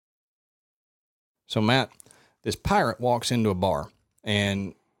So, Matt, this pirate walks into a bar,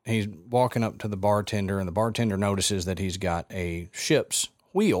 and he's walking up to the bartender, and the bartender notices that he's got a ship's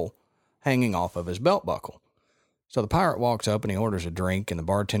wheel hanging off of his belt buckle. So the pirate walks up and he orders a drink, and the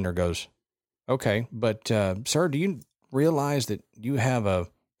bartender goes, okay, but sir, do you realize that you have a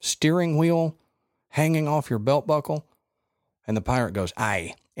steering wheel hanging off your belt buckle? And the pirate goes,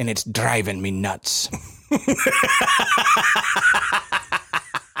 aye, and it's driving me nuts.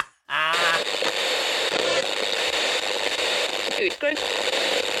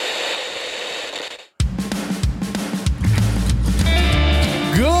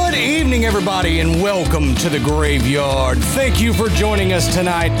 Good evening, everybody, and welcome to the Graveyard. Thank you for joining us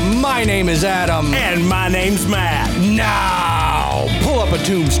tonight. My name is Adam. And my name's Matt. Now, pull up a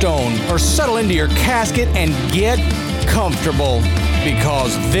tombstone or settle into your casket and get comfortable,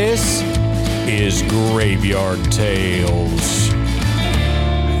 because this is Graveyard Tales.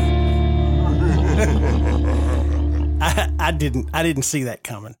 I didn't see that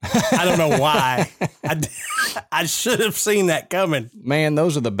coming. I don't know why. I should have seen that coming. Man,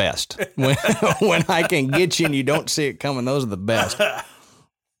 those are the best. When I can get you and you don't see it coming, those are the best.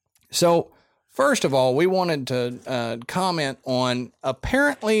 So, first of all, we wanted to comment on,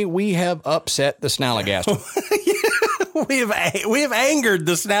 apparently we have upset the Snallygaster. We have angered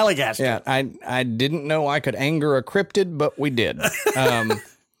the Snallygaster. Yeah, I didn't know I could anger a cryptid, but we did.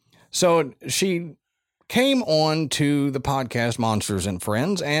 So she came on to the podcast Monsters and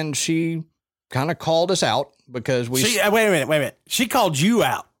Friends, and she kind of called us out because we... Wait a minute. She called you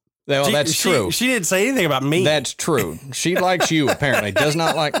out. Well, that's true. She didn't say anything about me. That's true. She likes you, apparently. Does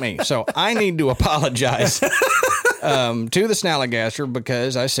not like me. So I need to apologize to the Snallygaster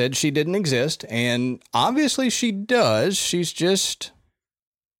because I said she didn't exist. And obviously she does. She's just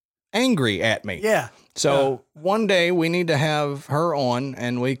angry at me. Yeah. So one day we need to have her on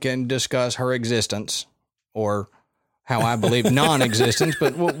and we can discuss her existence, or how I believe non-existence,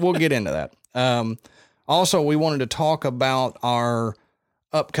 but we'll get into that. Also, we wanted to talk about our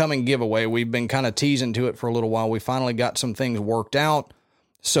upcoming giveaway. We've been kind of teasing to it for a little while. We finally got some things worked out.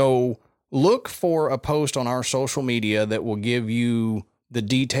 So look for a post on our social media that will give you the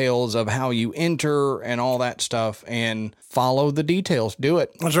details of how you enter and all that stuff, and follow the details. Do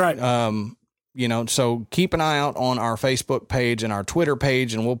it. That's right. So keep an eye out on our Facebook page and our Twitter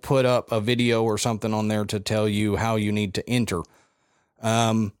page, and we'll put up a video or something on there to tell you how you need to enter.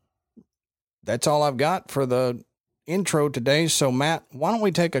 That's all I've got for the intro today. So, Matt, why don't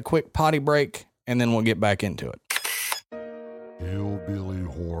we take a quick potty break, and then we'll get back into it. Hillbilly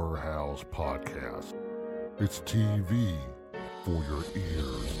Horror House Podcast. It's TV for your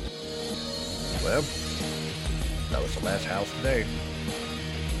ears. Well, that was the last house today.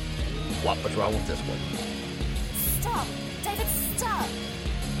 What was wrong with this one? Stop! David, stop!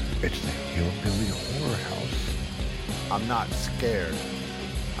 It's the Hillbilly Horror House. I'm not scared.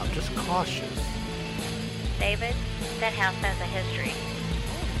 I'm just cautious. David, that house has a history.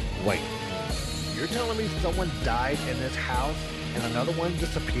 Wait, you're telling me someone died in this house and another one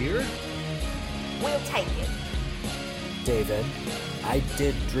disappeared? We'll take it. David, I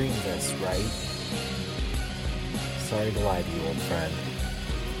did dream this, right? Sorry to lie to you, old friend.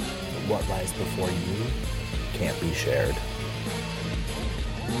 But what lies before you can't be shared.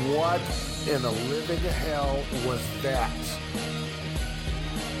 What in the living hell was that?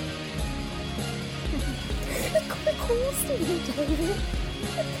 It calls to me, David.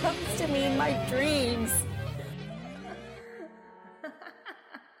 It comes to me in my dreams.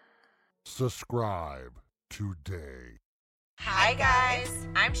 Subscribe today. Hi guys,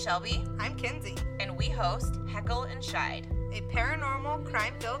 I'm Shelby, I'm Kinsey, and we host Heckle and Shide, a paranormal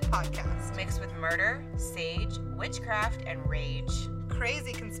crime-filled podcast mixed with murder, sage, witchcraft, and rage,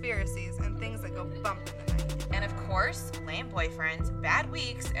 crazy conspiracies, and things that go bump in the night. And of course, lame boyfriends, bad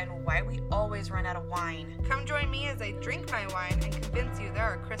weeks, and why we always run out of wine. Come join me as I drink my wine and convince you there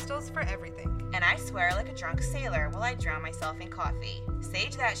are crystals for everything. And I swear like a drunk sailor while I drown myself in coffee.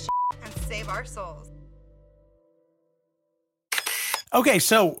 Sage that shit and save our souls. Okay,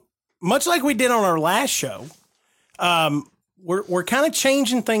 so much like we did on our last show, we're kind of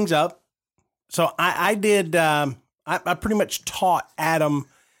changing things up. So I pretty much taught Adam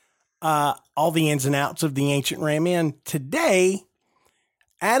all the ins and outs of the Ancient Ram Inn. Today,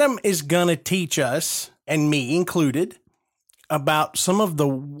 Adam is going to teach us, and me included, about some of the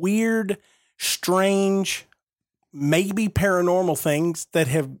weird, strange, maybe paranormal things that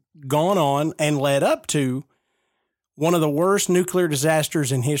have gone on and led up to one of the worst nuclear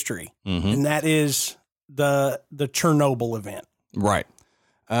disasters in history. Mm-hmm. And that is the Chernobyl event. Right.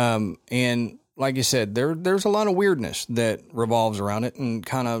 And like you said, there's a lot of weirdness that revolves around it and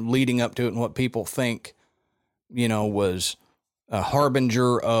kind of leading up to it and what people think, was a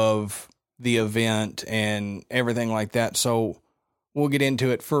harbinger of the event and everything like that. So we'll get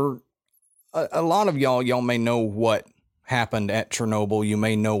into it. For a lot of y'all may know what happened at Chernobyl. You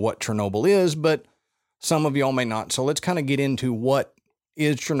may know what Chernobyl is, but some of y'all may not. So let's kind of get into what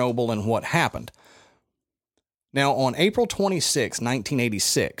is Chernobyl and what happened. Now, on April 26,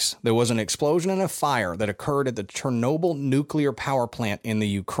 1986, there was an explosion and a fire that occurred at the Chernobyl nuclear power plant in the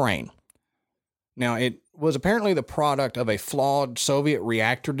Ukraine. Now, it was apparently the product of a flawed Soviet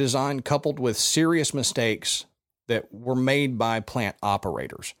reactor design coupled with serious mistakes that were made by plant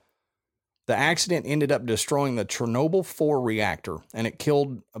operators. The accident ended up destroying the Chernobyl 4 reactor, and it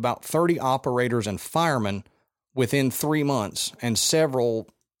killed about 30 operators and firemen within 3 months, and several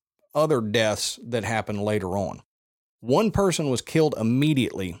other deaths that happened later on. One person was killed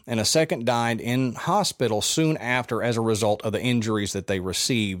immediately, and a second died in hospital soon after as a result of the injuries that they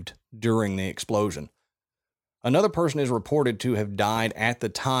received during the explosion. Another person is reported to have died at the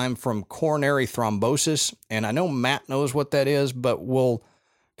time from coronary thrombosis, and I know Matt knows what that is, but we'll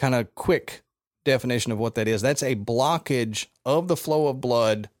kind of quick definition of what that is. That's a blockage of the flow of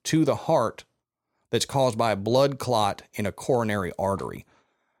blood to the heart that's caused by a blood clot in a coronary artery.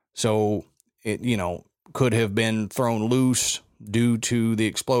 So it, could have been thrown loose due to the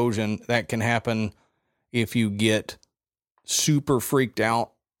explosion. That can happen if you get super freaked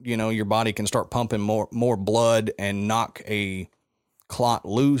out. Your body can start pumping more blood and knock a clot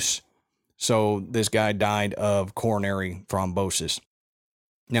loose. So this guy died of coronary thrombosis.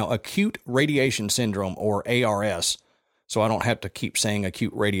 Now, acute radiation syndrome, or ARS, so I don't have to keep saying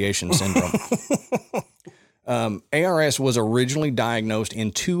acute radiation syndrome. ARS was originally diagnosed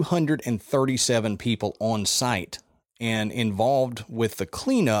in 237 people on site and involved with the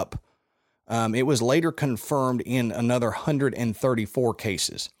cleanup. It was later confirmed in another 134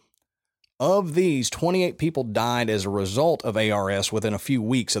 cases. Of these, 28 people died as a result of ARS within a few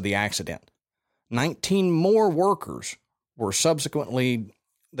weeks of the accident. 19 more workers were subsequently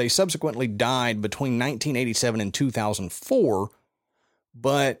died between 1987 and 2004,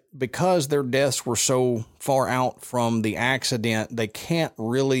 but because their deaths were so far out from the accident, they can't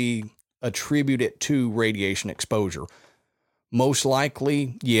really attribute it to radiation exposure. Most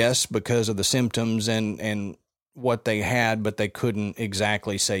likely, yes, because of the symptoms and what they had, but they couldn't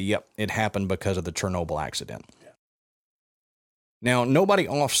exactly say, yep, it happened because of the Chernobyl accident. Yeah. Now, nobody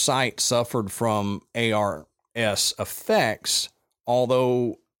off-site suffered from ARS effects,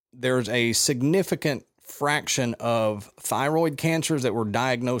 although there's a significant fraction of thyroid cancers that were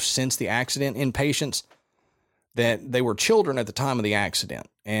diagnosed since the accident in patients that they were children at the time of the accident.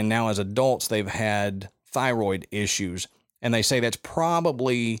 And now as adults, they've had thyroid issues. And they say that's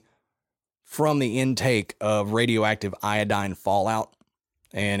probably from the intake of radioactive iodine fallout.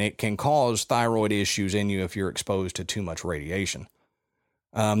 And it can cause thyroid issues in you if you're exposed to too much radiation.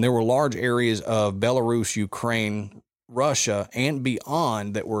 There were large areas of Belarus, Ukraine, Russia, and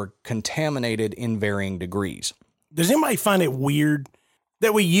beyond that were contaminated in varying degrees. Does anybody find it weird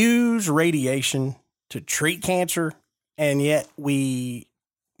that we use radiation to treat cancer, and yet we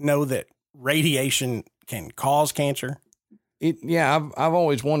know that radiation can cause cancer? I've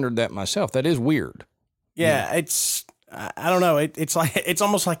always wondered that myself. That is weird. Yeah. It's, I don't know. It's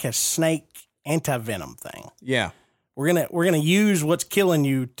almost like a snake anti-venom thing. Yeah. We're going to use what's killing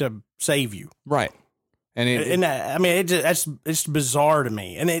you to save you. Right. It's bizarre to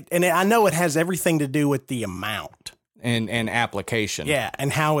me. And I know it has everything to do with the amount and application. Yeah.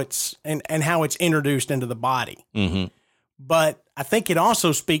 And how it's introduced into the body. Mm-hmm. But I think it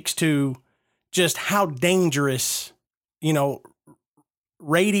also speaks to just how dangerous,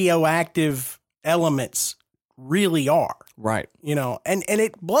 radioactive elements really are. Right. And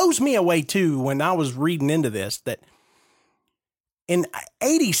it blows me away too, when I was reading into this, that in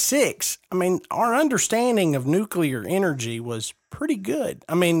 86, our understanding of nuclear energy was pretty good.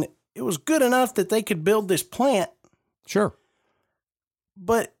 It was good enough that they could build this plant. Sure.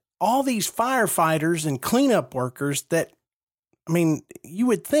 But all these firefighters and cleanup workers you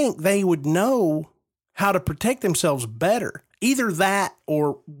would think they would know how to protect themselves better. Either that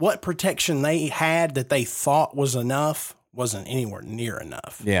or what protection they had that they thought was enough wasn't anywhere near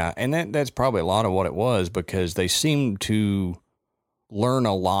enough. Yeah, and that's probably a lot of what it was, because they seemed to learn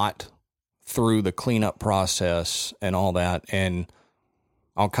a lot through the cleanup process and all that. And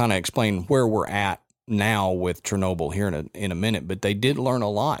I'll kind of explain where we're at now with Chernobyl here in a minute, but they did learn a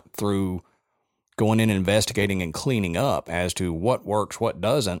lot through going in and investigating and cleaning up as to what works, what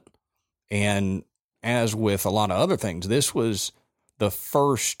doesn't. And as with a lot of other things, this was the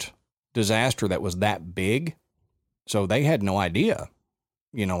first disaster that was that big. So they had no idea,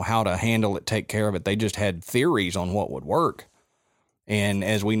 how to handle it, take care of it. They just had theories on what would work. And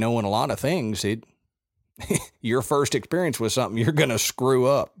as we know in a lot of things, your first experience with something, you're going to screw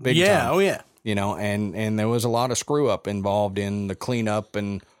up big time. Oh yeah. And there was a lot of screw up involved in the cleanup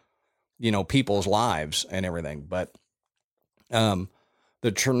and, people's lives and everything. But,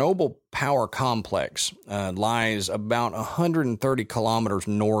 the Chernobyl power complex, lies about 130 kilometers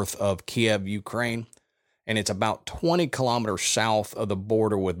north of Kiev, Ukraine. And it's about 20 kilometers south of the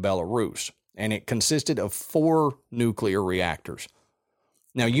border with Belarus. And it consisted of 4 nuclear reactors.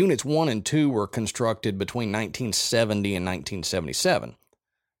 Now, units 1 and 2 were constructed between 1970 and 1977.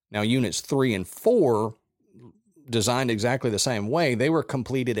 Now, units 3 and 4, designed exactly the same way, they were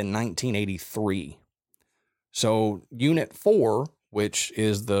completed in 1983. So, Unit 4, which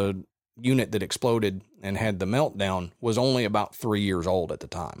is the unit that exploded and had the meltdown, was only about 3 years old at the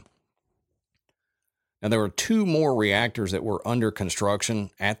time. Now, there were 2 more reactors that were under construction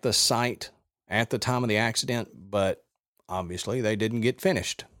at the site at the time of the accident, but obviously they didn't get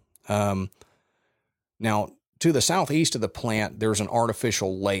finished. Now, to the southeast of the plant, there's an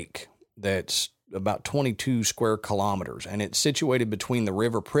artificial lake that's about 22 square kilometers, and it's situated between the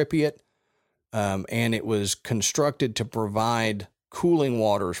river Pripyat, and it was constructed to provide cooling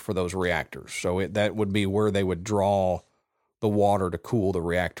waters for those reactors. So that would be where they would draw the water to cool the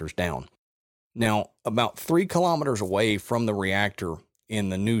reactors down. Now, about 3 kilometers away from the reactor in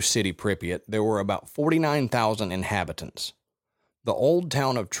the new city Pripyat, there were about 49,000 inhabitants. The old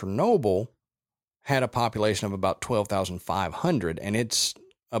town of Chernobyl had a population of about 12,500, and it's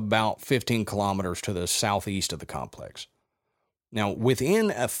about 15 kilometers to the southeast of the complex. Now,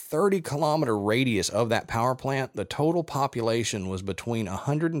 within a 30-kilometer radius of that power plant, the total population was between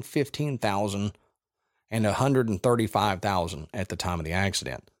 115,000 and 135,000 at the time of the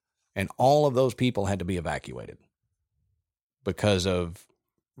accident. And all of those people had to be evacuated because of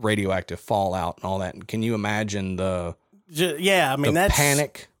radioactive fallout and all that. And can you imagine the that's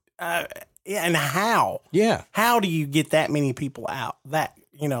panic? And how? Yeah. How do you get that many people out that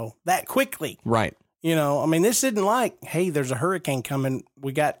quickly? Right. This isn't like, hey, there's a hurricane coming.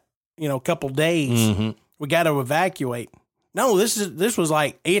 We got, a couple days. Mm-hmm. We got to evacuate. No, this was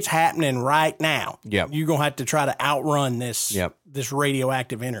like, it's happening right now. Yep. You're going to have to try to outrun this, this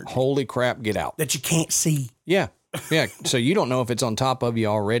radioactive energy. Holy crap, get out. That you can't see. Yeah. Yeah. So you don't know if it's on top of you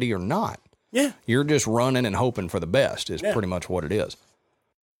already or not. Yeah. You're just running and hoping for the best is pretty much what it is.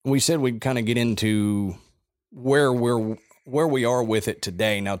 We said we'd kind of get into where we are with it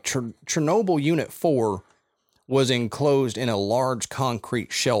today. Now, Chernobyl Unit 4 was enclosed in a large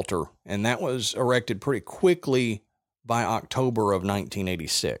concrete shelter, and that was erected pretty quickly by October of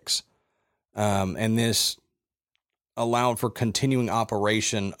 1986. And this allowed for continuing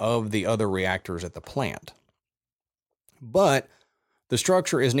operation of the other reactors at the plant. But the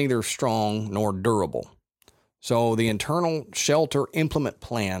structure is neither strong nor durable. So the internal shelter implement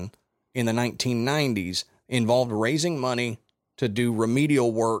plan in the 1990s involved raising money to do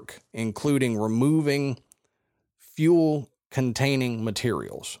remedial work, including removing fuel-containing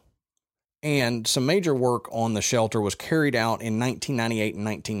materials. And some major work on the shelter was carried out in 1998 and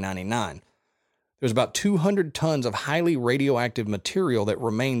 1999. There's about 200 tons of highly radioactive material that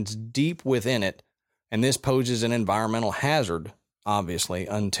remains deep within it, and this poses an environmental hazard, obviously,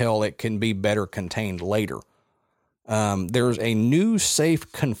 until it can be better contained later. There's a new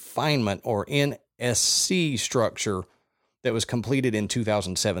safe confinement, or NSC, structure that was completed in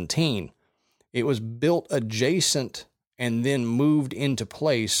 2017. It was built adjacent and then moved into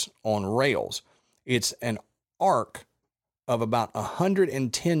place on rails. It's an arc of about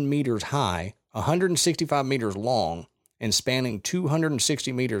 110 meters high, 165 meters long, and spanning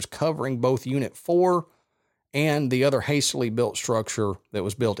 260 meters, covering both Unit 4 and the other hastily built structure that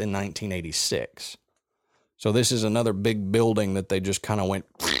was built in 1986. So this is another big building that they just kind of went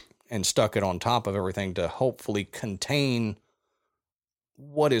and stuck it on top of everything to hopefully contain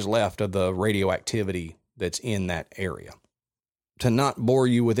what is left of the radioactivity that's in that area. To not bore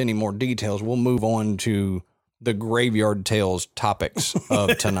you with any more details, we'll move on to the Graveyard Tales topics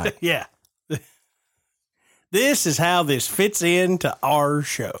of tonight. Yeah. This is how this fits into our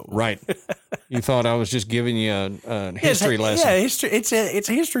show. Right. You thought I was just giving you a history lesson. Yeah, it's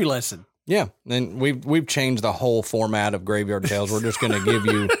a history lesson. Yeah. And we've changed the whole format of Graveyard Tales. We're just going to give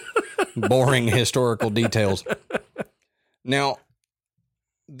you boring historical details. Now,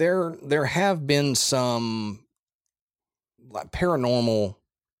 there have been some like paranormal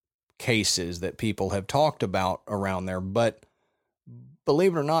cases that people have talked about around there, but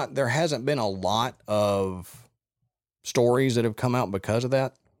believe it or not, there hasn't been a lot of stories that have come out because of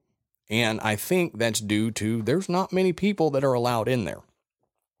that. And I think that's due to there's not many people that are allowed in there.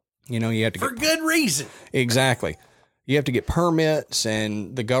 You know, you have to for good reason. Exactly. You have to get permits,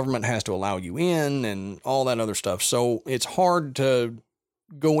 and the government has to allow you in and all that other stuff. So it's hard to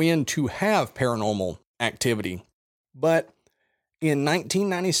go in to have paranormal activity. But in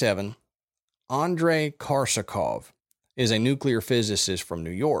 1997, Andrei Korsakov is a nuclear physicist from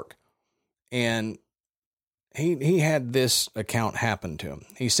New York. And he had this account happen to him.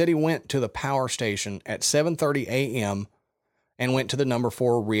 He said he went to the power station at 7:30 a.m. and went to the number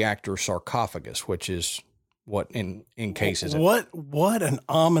 4 reactor sarcophagus, which is what in cases. What an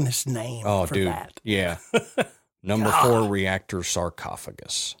ominous name for that. Yeah. Number 4 reactor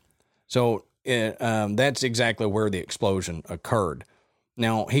sarcophagus. So that's exactly where the explosion occurred.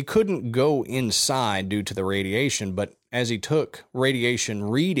 Now, he couldn't go inside due to the radiation, but as he took radiation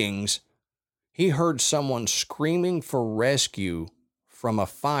readings, he heard someone screaming for rescue from a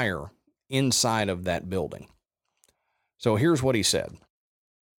fire inside of that building. So here's what he said.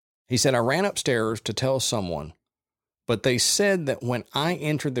 He said, I ran upstairs to tell someone, but they said that when I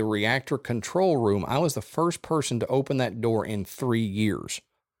entered the reactor control room, I was the first person to open that door in 3 years.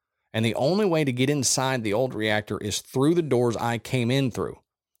 And the only way to get inside the old reactor is through the doors I came in through.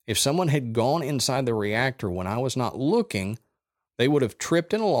 If someone had gone inside the reactor when I was not looking, they would have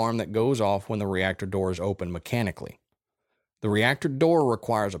tripped an alarm that goes off when the reactor door is opened mechanically. The reactor door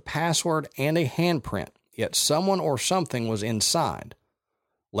requires a password and a handprint, yet someone or something was inside.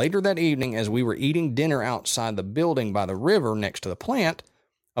 Later that evening, as we were eating dinner outside the building by the river next to the plant,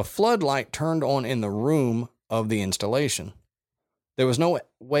 a floodlight turned on in the room of the installation. There was no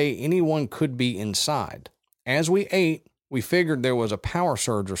way anyone could be inside. As we ate, we figured there was a power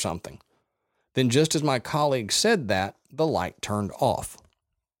surge or something. Then just as my colleague said that, the light turned off.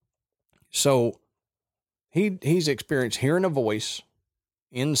 So he's experienced hearing a voice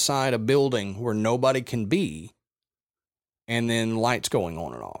inside a building where nobody can be, and then lights going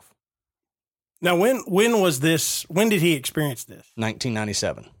on and off. Now, when was this? When did he experience this?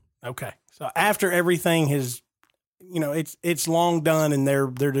 1997. Okay. So after everything has, it's long done, and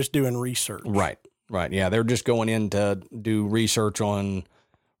they're just doing research. Right. Yeah, they're just going in to do research on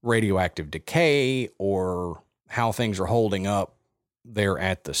radioactive decay or how things are holding up there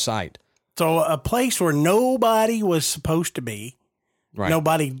at the site. So a place where nobody was supposed to be, right.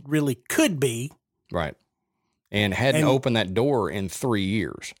 Nobody really could be. Right. And hadn't opened that door in 3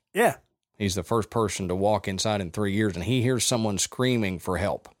 years. Yeah. He's the first person to walk inside in 3 years, and he hears someone screaming for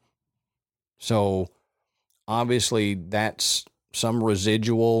help. So obviously that's some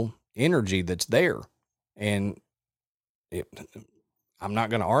residual energy that's there. And I'm not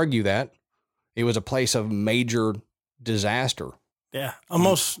going to argue that. It was a place of major disaster. Yeah,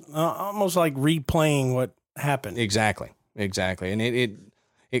 almost like replaying what happened. Exactly. And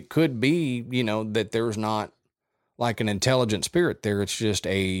it could be, that there's not like an intelligent spirit there. It's just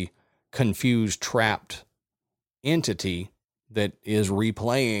a confused, trapped entity that is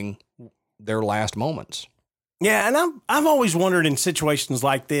replaying their last moments. Yeah, and I've always wondered in situations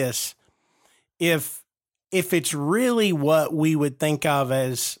like this if it's really what we would think of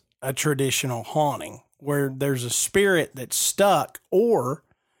as a traditional haunting, where there's a spirit that's stuck, or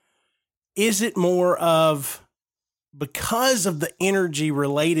is it more of because of the energy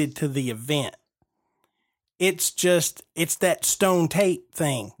related to the event? It's that stone tape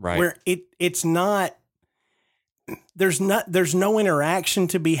thing, right? Where it's not, there's no interaction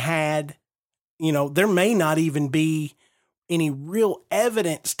to be had. There may not even be any real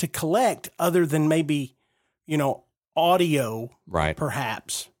evidence to collect other than maybe, audio, right?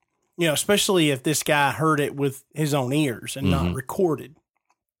 Perhaps, especially if this guy heard it with his own ears and not recorded.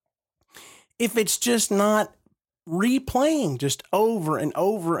 If it's just not replaying just over and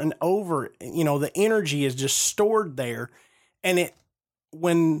over and over, the energy is just stored there. And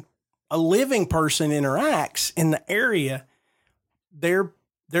when a living person interacts in the area, they're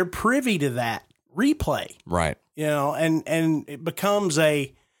privy to that replay. Right. And it becomes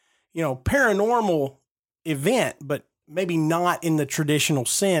a, paranormal event, but maybe not in the traditional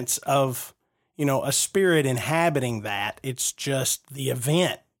sense of, a spirit inhabiting that. It's just the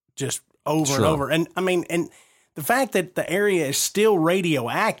event just over and over. And and the fact that the area is still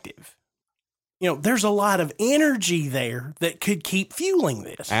radioactive, there's a lot of energy there that could keep fueling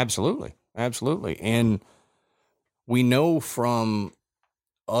this. Absolutely. And we know from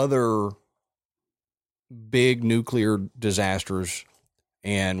other big nuclear disasters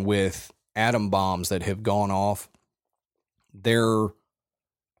and with atom bombs that have gone off, they're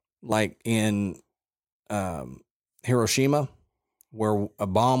like in Hiroshima, where a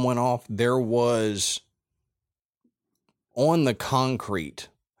bomb went off, there was on the concrete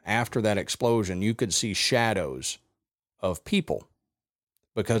after that explosion, you could see shadows of people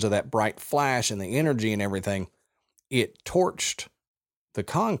because of that bright flash and the energy and everything. It torched the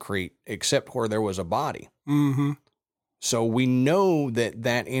concrete except where there was a body. Mm-hmm. So we know that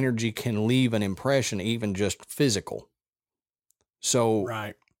that energy can leave an impression, even just physical. So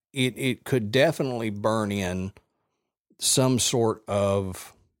Right. it could definitely burn in some sort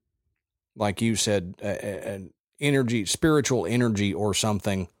of, like you said, an energy, spiritual energy or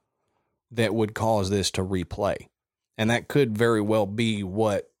something that would cause this to replay. And that could very well be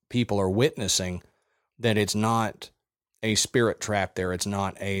what people are witnessing, that it's not a spirit trap there. It's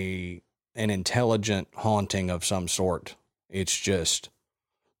not an intelligent haunting of some sort. It's just,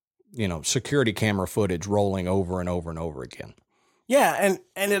 security camera footage rolling over and over and over again. Yeah.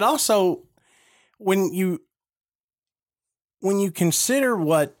 And it also, when you consider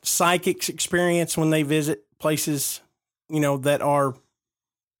what psychics experience when they visit places, that are,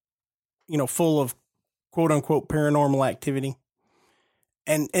 full of quote unquote paranormal activity,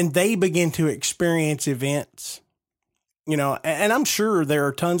 and they begin to experience events, and I'm sure there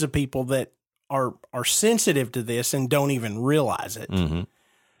are tons of people that are sensitive to this and don't even realize it. Mm-hmm.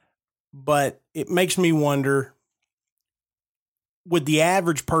 But it makes me wonder, would the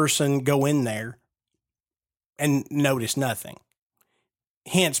average person go in there and notice nothing?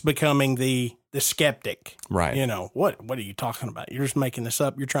 Hence becoming the skeptic. Right. What are you talking about? You're just making this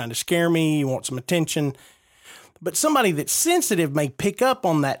up. You're trying to scare me. You want some attention. But somebody that's sensitive may pick up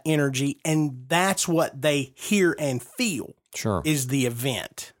on that energy, and that's what they hear and feel. Sure. Is the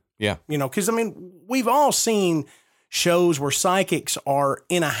event. Yeah. Because, we've all seen shows where psychics are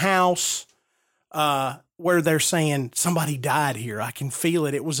in a house where they're saying, somebody died here. I can feel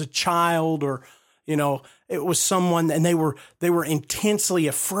it. It was a child, or, it was someone, and they were intensely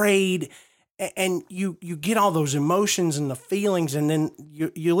afraid. And you get all those emotions and the feelings, and then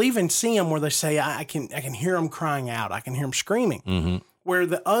you'll even see them where they say, I can hear them crying out. I can hear them screaming. Mm-hmm. Where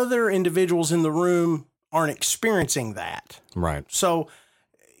the other individuals in the room aren't experiencing that. Right. So,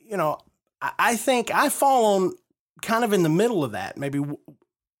 I think I fall on kind of in the middle of that, maybe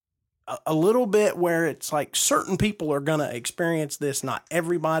a little bit, where it's like certain people are going to experience this. Not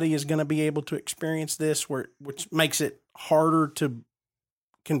everybody is going to be able to experience this, which makes it harder to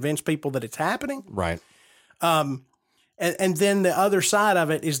convince people that it's happening. Right. And then the other side of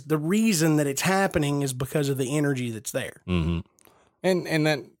it is the reason that it's happening is because of the energy that's there. Mm-hmm.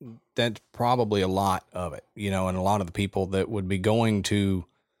 And that's probably a lot of it, and a lot of the people that would be going to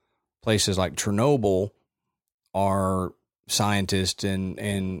places like Chernobyl are scientists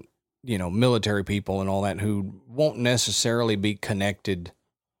and military people and all that, who won't necessarily be connected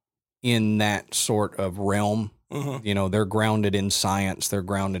in that sort of realm. Mm-hmm. They're grounded in science, they're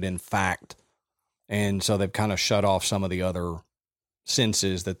grounded in fact. And so they've kind of shut off some of the other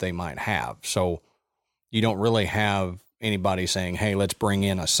senses that they might have. So you don't really have anybody saying, hey, let's bring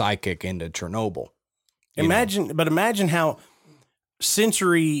in a psychic into Chernobyl. Imagine how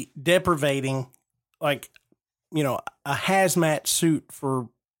sensory deprivating, like, a hazmat suit for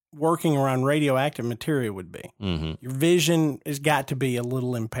working around radioactive material would be. Mm-hmm. Your vision has got to be a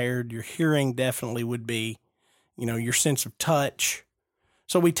little impaired. Your hearing definitely would be, your sense of touch.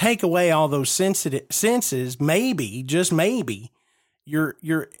 So we take away all those senses, maybe, just maybe, your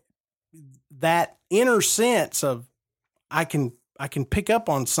that inner sense of I can pick up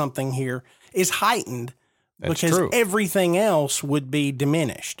on something here is heightened. That's because true. Everything else would be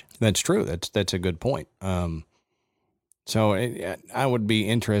diminished. That's true. That's a good point. So I would be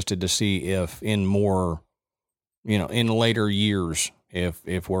interested to see if in more, in later years,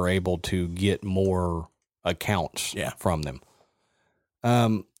 if we're able to get more accounts from them.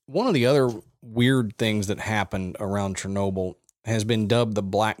 One of the other weird things that happened around Chernobyl has been dubbed the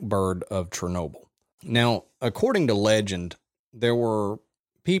Blackbird of Chernobyl. Now, according to legend, there were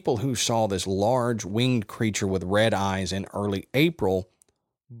people who saw this large winged creature with red eyes in early April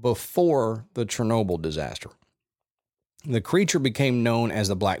before the Chernobyl disaster. The creature became known as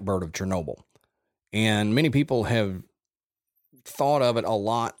the Blackbird of Chernobyl, and many people have thought of it a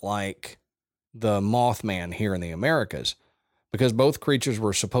lot like the Mothman here in the Americas, because both creatures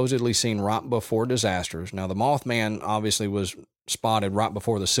were supposedly seen right before disasters. Now, the Mothman obviously was spotted right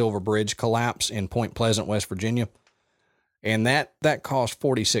before the Silver Bridge collapse in Point Pleasant, West Virginia, and that cost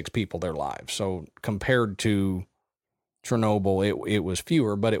 46 people their lives. So compared to Chernobyl, it was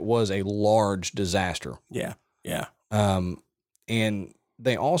fewer, but it was a large disaster. Yeah. And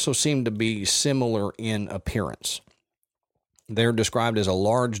they also seem to be similar in appearance. They're described as a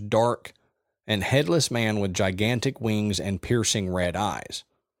large, dark, and headless man with gigantic wings and piercing red eyes.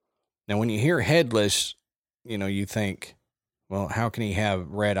 Now, when you hear headless, you think, Well, how can he have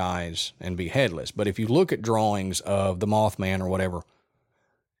red eyes and be headless? But if you look at drawings of the Mothman or whatever,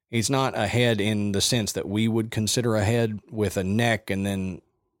 he's not a head in the sense that we would consider a head with a neck and then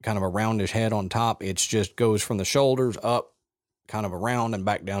kind of a roundish head on top. It's just goes from the shoulders up, kind of around and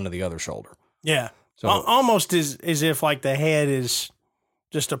back down to the other shoulder. Yeah. So almost as if like the head is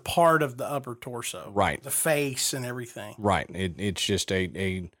just a part of the upper torso. Right. The face and everything. Right. It's just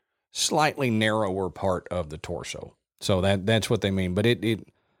a slightly narrower part of the torso. So that's what they mean. But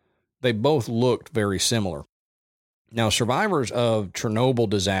they both looked very similar. Now, survivors of Chernobyl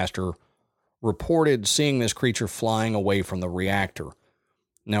disaster reported seeing this creature flying away from the reactor.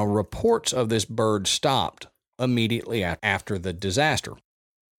 Now, reports of this bird stopped immediately after the disaster.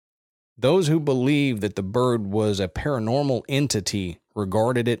 Those who believed that the bird was a paranormal entity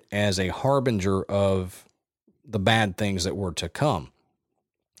regarded it as a harbinger of the bad things that were to come.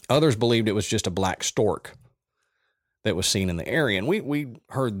 Others believed it was just a black stork that was seen in the area. And we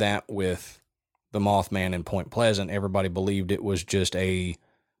heard that with the Mothman in Point Pleasant. Everybody believed it was just a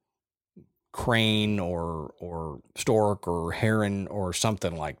crane or stork or heron or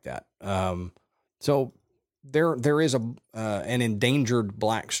something like that. So there is an endangered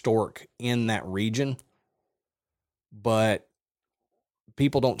black stork in that region, but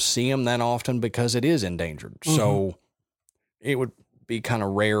people don't see them that often because it is endangered. Mm-hmm. So it would be kind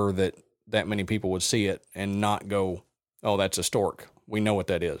of rare that many people would see it and not go, oh, that's a stork. We know what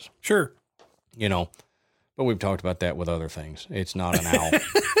that is. Sure. But we've talked about that with other things. It's not an owl.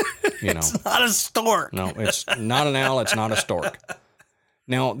 It's not a stork. No, it's not an owl. It's not a stork.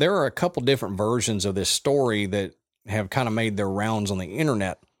 Now, there are a couple different versions of this story that have kind of made their rounds on the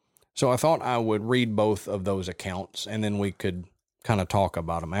internet. So I thought I would read both of those accounts and then we could kind of talk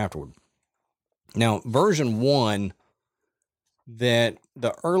about them afterward. Now, version 1, that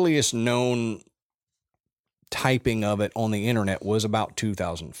the earliest known typing of it on the internet was about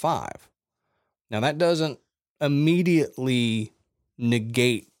 2005. Now, that doesn't immediately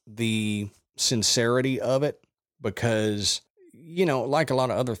negate the sincerity of it because, like a lot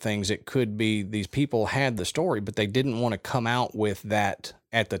of other things, it could be these people had the story, but they didn't want to come out with that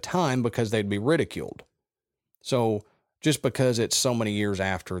at the time because they'd be ridiculed. So just because it's so many years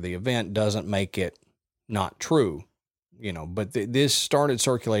after the event doesn't make it not true, but this started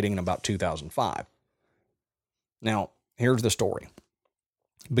circulating in about 2005. Now, here's the story.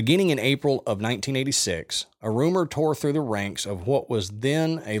 Beginning in April of 1986, a rumor tore through the ranks of what was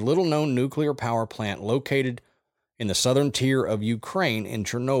then a little-known nuclear power plant located in the southern tier of Ukraine in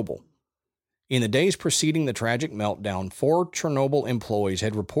Chernobyl. In the days preceding the tragic meltdown, 4 Chernobyl employees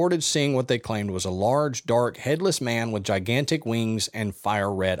had reported seeing what they claimed was a large, dark, headless man with gigantic wings and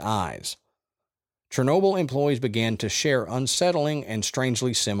fire-red eyes. Chernobyl employees began to share unsettling and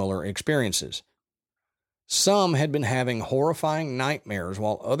strangely similar experiences. Some had been having horrifying nightmares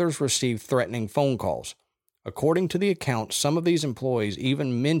while others received threatening phone calls. According to the accounts, some of these employees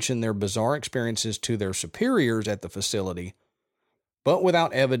even mentioned their bizarre experiences to their superiors at the facility, but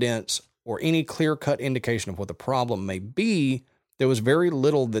without evidence or any clear-cut indication of what the problem may be, there was very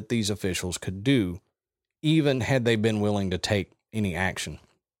little that these officials could do, even had they been willing to take any action.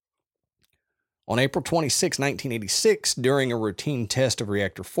 On April 26, 1986, during a routine test of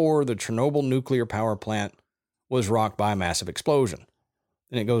Reactor 4, the Chernobyl nuclear power plant was rocked by a massive explosion.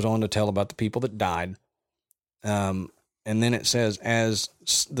 And it goes on to tell about the people that died. And then it says, as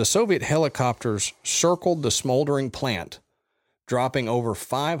the Soviet helicopters circled the smoldering plant, dropping over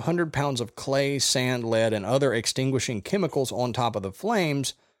 500 pounds of clay, sand, lead, and other extinguishing chemicals on top of the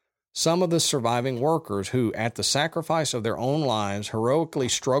flames, some of the surviving workers who, at the sacrifice of their own lives, heroically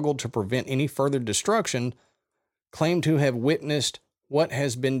struggled to prevent any further destruction, claim to have witnessed what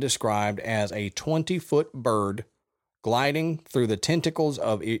has been described as a 20-foot bird gliding through the tentacles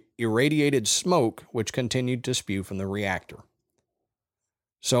of irradiated smoke, which continued to spew from the reactor.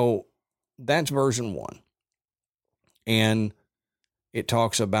 So that's version 1. And it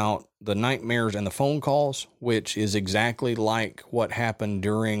talks about the nightmares and the phone calls, which is exactly like what happened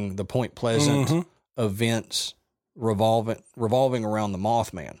during the Point Pleasant events revolving around the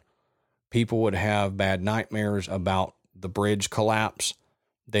Mothman. People would have bad nightmares about the bridge collapse.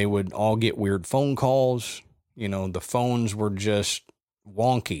 They would all get weird phone calls. The phones were just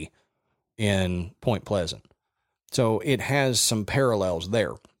wonky in Point Pleasant. So it has some parallels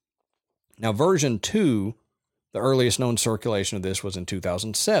there. Now, version 2, the earliest known circulation of this was in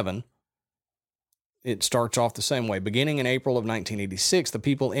 2007. It starts off the same way. Beginning in April of 1986, the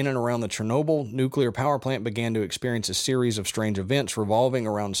people in and around the Chernobyl nuclear power plant began to experience a series of strange events revolving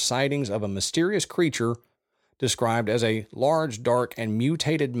around sightings of a mysterious creature described as a large, dark, and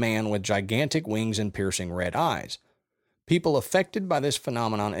mutated man with gigantic wings and piercing red eyes. People affected by this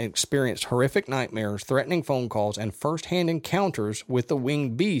phenomenon experienced horrific nightmares, threatening phone calls, and first-hand encounters with the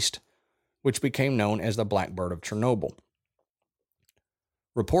winged beast, which became known as the Blackbird of Chernobyl.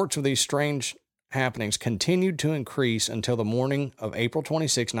 Reports of these strange happenings continued to increase until the morning of April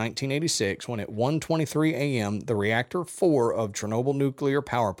 26, 1986, when at 1:23 a.m., the Reactor 4 of Chernobyl Nuclear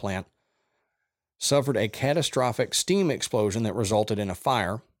Power Plant suffered a catastrophic steam explosion that resulted in a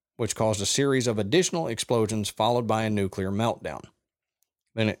fire, which caused a series of additional explosions followed by a nuclear meltdown.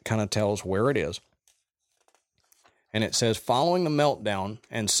 Then it kind of tells where it is. And it says, following the meltdown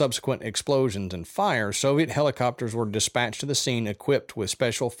and subsequent explosions and fires, Soviet helicopters were dispatched to the scene equipped with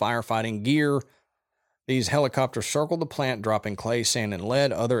special firefighting gear. These helicopters circled the plant, dropping clay, sand, and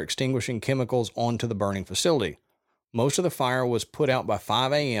lead, other extinguishing chemicals onto the burning facility. Most of the fire was put out by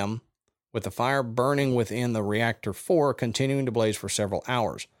 5 a.m., with the fire burning within the Reactor 4 continuing to blaze for several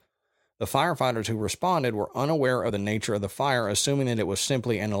hours. The firefighters who responded were unaware of the nature of the fire, assuming that it was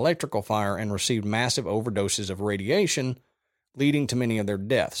simply an electrical fire, and received massive overdoses of radiation, leading to many of their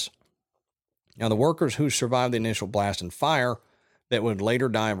deaths. Now, the workers who survived the initial blast and fire that would later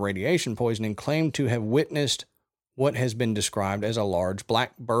die of radiation poisoning claimed to have witnessed what has been described as a large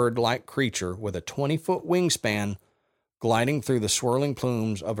black bird-like creature with a 20-foot wingspan gliding through the swirling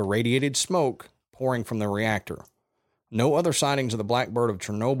plumes of irradiated smoke pouring from the reactor. No other sightings of the Blackbird of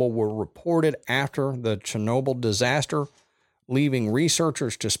Chernobyl were reported after the Chernobyl disaster, leaving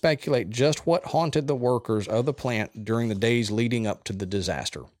researchers to speculate just what haunted the workers of the plant during the days leading up to the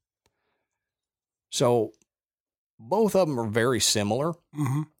disaster. So, both of them are very similar.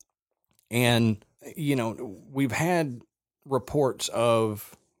 Mm-hmm. And, you know, we've had reports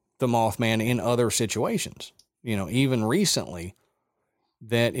of the Mothman in other situations, you know, even recently,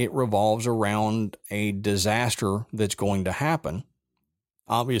 that it revolves around a disaster that's going to happen.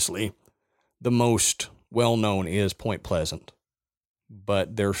 Obviously, the most well-known is Point Pleasant,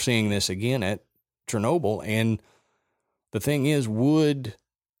 but they're seeing this again at Chernobyl. And the thing is, would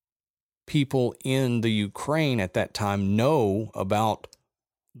people in the Ukraine at that time know about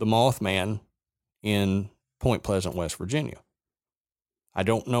the Mothman in Point Pleasant, West Virginia? I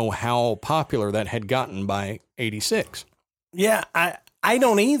don't know how popular that had gotten by 86. Yeah, I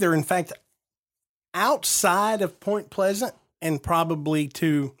don't either. In fact, outside of Point Pleasant, and probably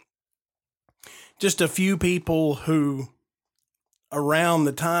to just a few people who around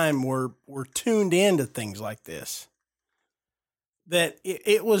the time were tuned into things like this, that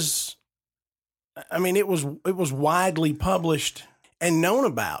it was widely published and known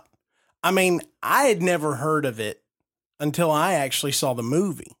about. I mean, I had never heard of it until I actually saw the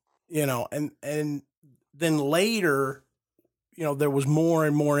movie, you know, and then later, you know, there was more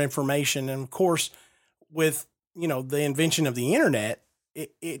and more information. And of course, with, you know, the invention of the internet,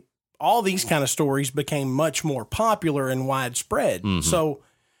 it all these kind of stories became much more popular and widespread. Mm-hmm. So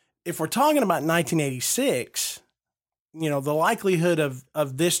if we're talking about 1986, you know, the likelihood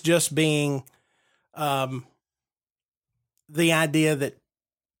of this just being the idea that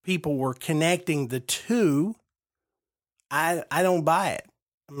people were connecting the two, I don't buy it.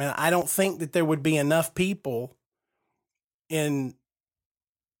 I mean, I don't think that there would be enough people in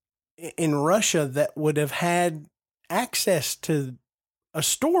Russia that would have had access to a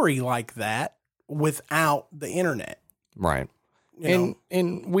story like that without the internet. Right. And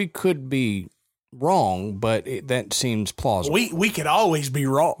we could be wrong, but that seems plausible. We could always be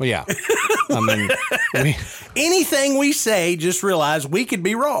wrong. Yeah. I mean, anything we say, just realize we could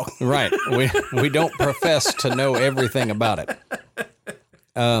be wrong. Right. We don't profess to know everything about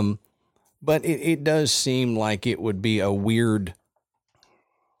it. But it does seem like it would be a weird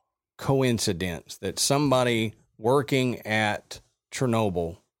coincidence that somebody working at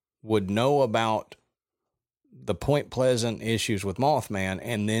Chernobyl would know about the Point Pleasant issues with Mothman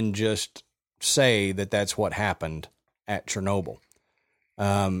and then just say that that's what happened at Chernobyl.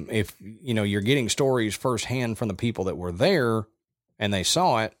 If, you know, you're getting stories firsthand from the people that were there and they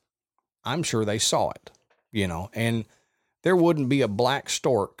saw it, I'm sure they saw it, you know, and there wouldn't be a black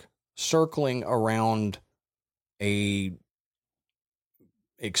stork circling around a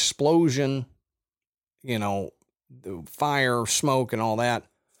explosion, you know, the fire, smoke, and all that.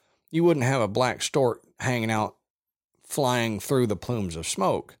 You wouldn't have a black stork hanging out, flying through the plumes of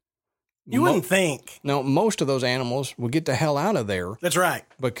smoke. You wouldn't think. No, most of those animals will get the hell out of there. That's right.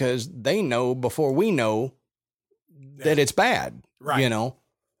 Because they know before we know that it's bad. Right. You know?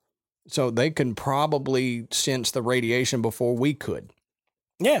 So they can probably sense the radiation before we could.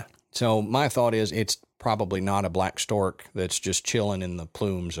 Yeah. So my thought is it's probably not a black stork that's just chilling in the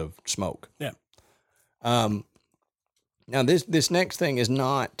plumes of smoke. Yeah. Now this next thing is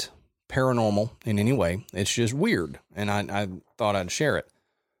not paranormal in any way. It's just weird, and I thought I'd share it.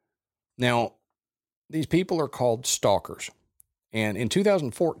 Now, these people are called stalkers, and in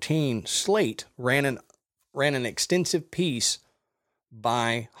 2014, Slate ran an extensive piece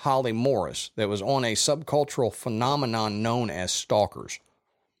by Holly Morris that was on a subcultural phenomenon known as stalkers.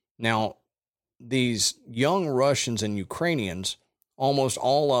 Now, these young Russians and Ukrainians, almost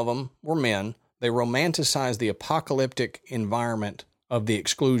all of them were men. They romanticized the apocalyptic environment of the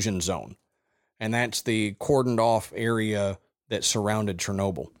exclusion zone, and that's the cordoned off area that surrounded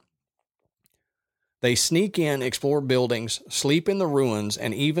Chernobyl. They sneak in, explore buildings, sleep in the ruins,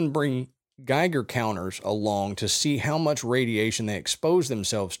 and even bring Geiger counters along to see how much radiation they expose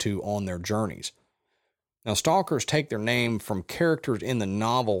themselves to on their journeys. Now, stalkers take their name from characters in the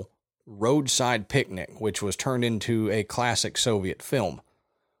novel Roadside Picnic, which was turned into a classic Soviet film.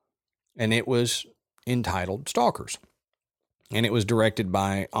 And it was entitled Stalkers. And it was directed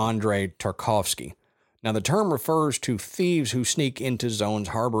by Andrei Tarkovsky. Now, the term refers to thieves who sneak into zones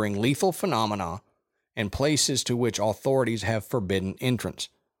harboring lethal phenomena and places to which authorities have forbidden entrance.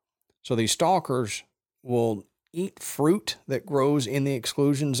 So these stalkers will eat fruit that grows in the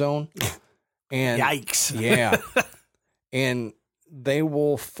exclusion zone. And yikes. Yeah. And they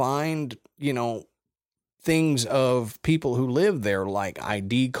will find, things of people who live there, like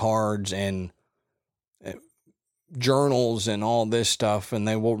ID cards and journals and all this stuff, and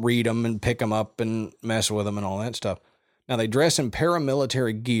they will read them and pick them up and mess with them and all that stuff. Now, they dress in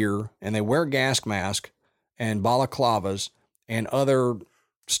paramilitary gear, and they wear gas masks and balaclavas and other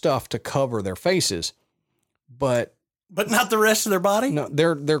stuff to cover their faces, but not the rest of their body. No,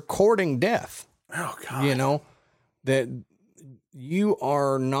 they're courting death. Oh God! That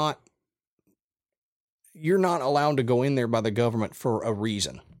you're not allowed to go in there by the government for a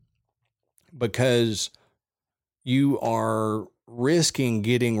reason, because you are risking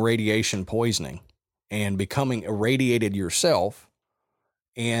getting radiation poisoning and becoming irradiated yourself.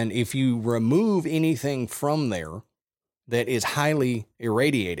 And if you remove anything from there that is highly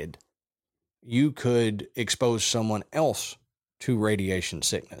irradiated, you could expose someone else to radiation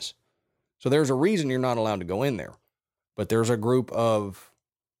sickness. So there's a reason you're not allowed to go in there. But there's a group of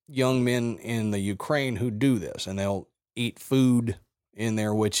young men in the Ukraine who do this, and they'll eat food in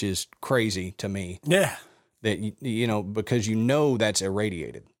there, which is crazy to me. Yeah. That, because that's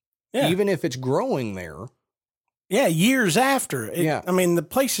irradiated. Yeah. Even if it's growing there. Yeah, years after. Yeah. I mean, the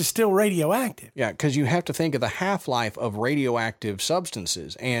place is still radioactive. Yeah, because you have to think of the half-life of radioactive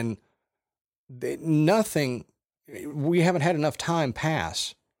substances, and we haven't had enough time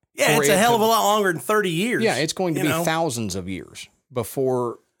pass. Yeah, it's a hell of a lot longer than 30 years. Yeah, it's going to be thousands of years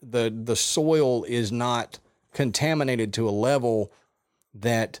before the soil is not contaminated to a level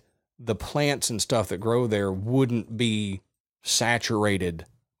that the plants and stuff that grow there wouldn't be saturated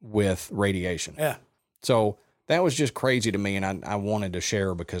with radiation. Yeah. So that was just crazy to me, and I wanted to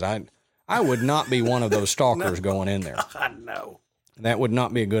share, because I would not be one of those stalkers going in there. I know. That would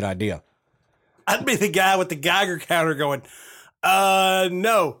not be a good idea. I'd be the guy with the Geiger counter going,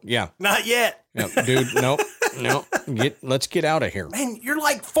 no. Yeah. Not yet. No, dude, no. Let's get out of here. Man, you're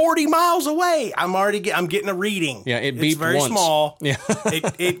like 40 miles away. I'm getting a reading. Yeah, it beeped It's very once. small. Yeah.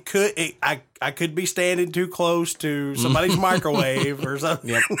 I could be standing too close to somebody's microwave or something.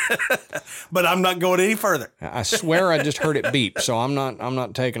 Yep. But I'm not going any further. I swear I just heard it beep, so I'm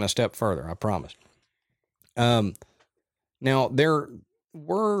not taking a step further, I promise. Now there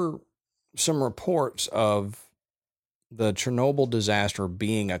were some reports of the Chernobyl disaster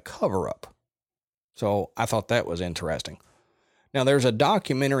being a cover-up. So I thought that was interesting. Now, there's a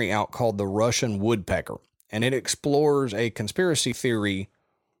documentary out called The Russian Woodpecker, and it explores a conspiracy theory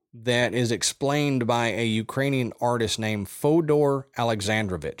that is explained by a Ukrainian artist named Fyodor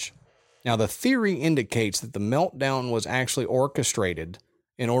Alexandrovich. Now, the theory indicates that the meltdown was actually orchestrated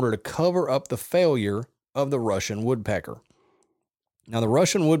in order to cover up the failure of the Russian woodpecker. Now, the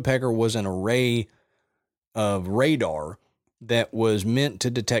Russian woodpecker was an array of radar that was meant to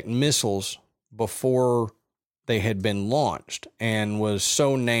detect missiles before they had been launched, and was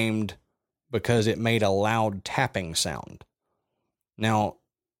so named because it made a loud tapping sound. Now,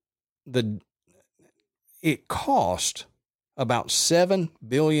 it cost about 7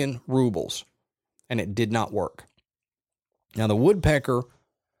 billion rubles, and it did not work. Now, the woodpecker,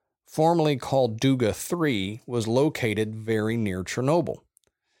 formerly called Duga 3, was located very near Chernobyl.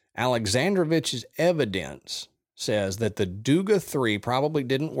 Alexandrovich's evidence says that the Duga 3 probably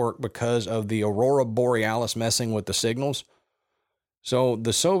didn't work because of the aurora borealis messing with the signals. So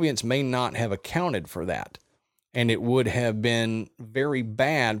the Soviets may not have accounted for that. And it would have been very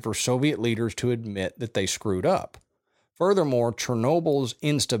bad for Soviet leaders to admit that they screwed up. Furthermore, Chernobyl's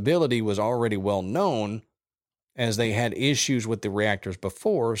instability was already well known, as they had issues with the reactors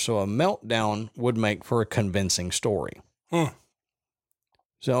before, so a meltdown would make for a convincing story.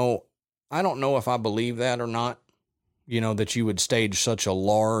 So I don't know if I believe that or not, that you would stage such a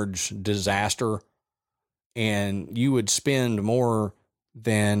large disaster and you would spend more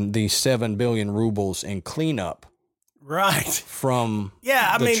than the 7 billion rubles in cleanup from the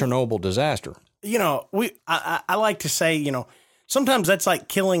Chernobyl disaster. I like to say, sometimes that's like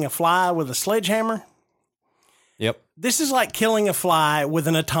killing a fly with a sledgehammer. Yep. This is like killing a fly with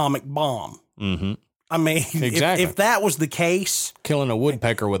an atomic bomb. Mm-hmm. I mean, exactly. if that was the case, killing a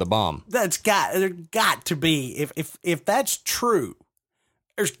woodpecker with a bomb, there got to be, if that's true,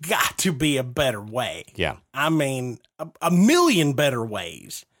 there's got to be a better way. Yeah. I mean, a million better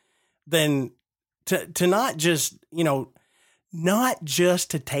ways than to not just, not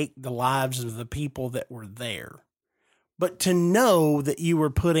just to take the lives of the people that were there, but to know that you were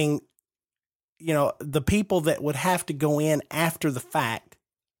putting, the people that would have to go in after the fact,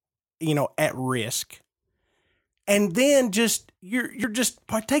 at risk. And then you're just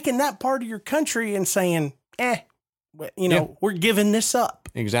taking that part of your country and saying, we're giving this up.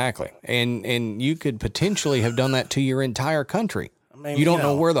 Exactly. And you could potentially have done that to your entire country. I mean, you don't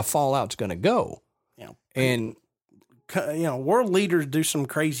know where the fallout's going to go. And world leaders do some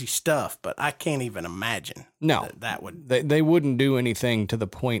crazy stuff, but I can't even imagine. No, that would they wouldn't do anything to the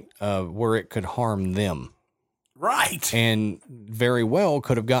point of where it could harm them. Right. And very well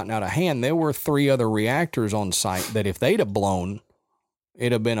could have gotten out of hand. There were 3 other reactors on site that if they'd have blown,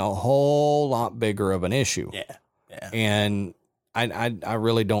 it'd have been a whole lot bigger of an issue. Yeah. Yeah. And I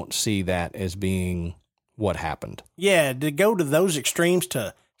really don't see that as being what happened. Yeah, to go to those extremes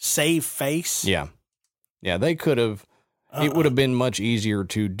to save face. Yeah. Yeah, they could have. It would have been much easier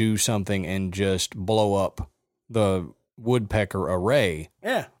to do something and just blow up the woodpecker array.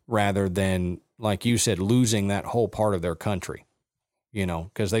 Yeah. Rather than, like you said, losing that whole part of their country.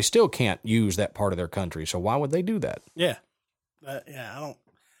 Because they still can't use that part of their country. So why would they do that? Yeah. I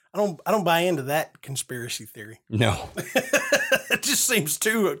don't buy into that conspiracy theory. No. It just seems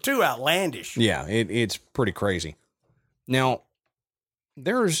too outlandish. Yeah, it's pretty crazy. Now,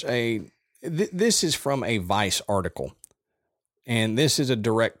 there's this is from a Vice article, and this is a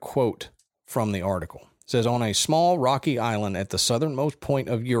direct quote from the article. It says, on a small rocky island at the southernmost point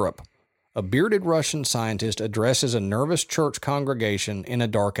of Europe, a bearded Russian scientist addresses a nervous church congregation in a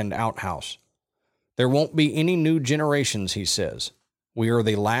darkened outhouse. There won't be any new generations, he says. We are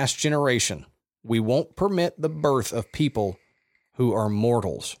the last generation. We won't permit the birth of people who are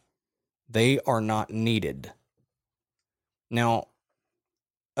mortals. They are not needed. Now,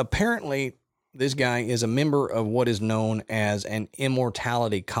 apparently, this guy is a member of what is known as an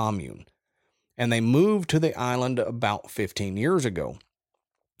immortality commune, and they moved to the island about 15 years ago.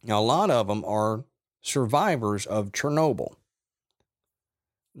 Now, a lot of them are survivors of Chernobyl.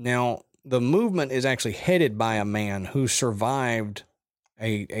 Now, the movement is actually headed by a man who survived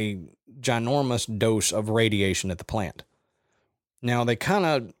a ginormous dose of radiation at the plant. Now, they've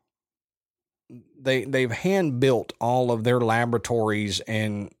hand-built all of their laboratories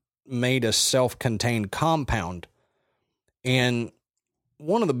and made a self-contained compound. And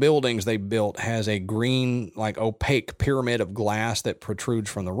one of the buildings they built has a green, like opaque pyramid of glass that protrudes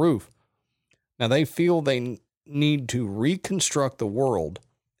from the roof. Now, they feel they need to reconstruct the world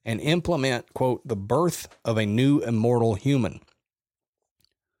and implement, quote, the birth of a new immortal human.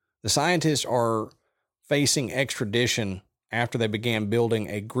 The scientists are facing extradition after they began building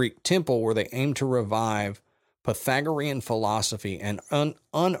a Greek temple where they aim to revive Pythagorean philosophy and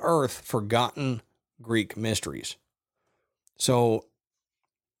unearth forgotten Greek mysteries. So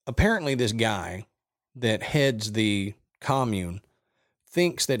apparently this guy that heads the commune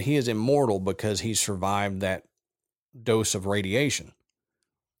thinks that he is immortal because he survived that dose of radiation.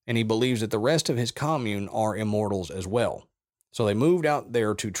 And he believes that the rest of his commune are immortals as well. So they moved out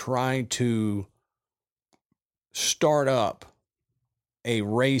there to try to start up a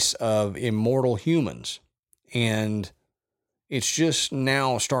race of immortal humans. And it's just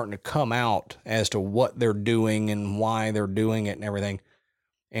now starting to come out as to what they're doing and why they're doing it and everything.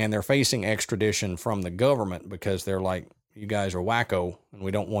 And they're facing extradition from the government because they're like, you guys are wacko and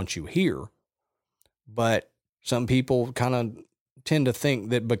we don't want you here. But some people kind of tend to think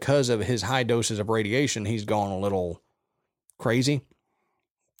that because of his high doses of radiation, he's gone a little crazy.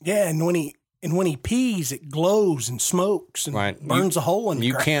 Yeah, and when he pees, it glows and smokes and burns a hole in the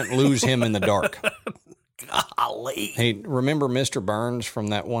ground. You can't lose him in the dark. Golly. Hey, remember Mr. Burns from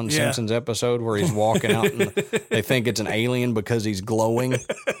that one Simpsons episode where he's walking out and they think it's an alien because he's glowing?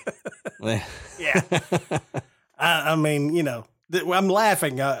 Yeah. I mean, you know, I'm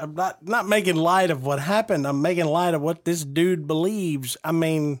laughing. I'm not making light of what happened. I'm making light of what this dude believes. I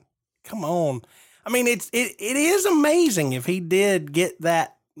mean, come on. I mean, it is amazing if he did get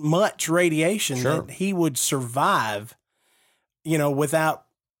that much radiation that he would survive, you know, without,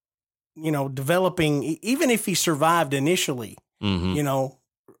 you know, developing, even if he survived initially, you know,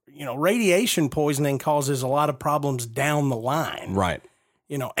 radiation poisoning causes a lot of problems down the line. Right.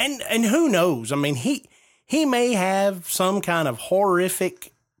 You know, and who knows? I mean, he may have some kind of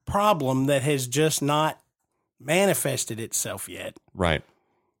horrific problem that has just not manifested itself yet. Right.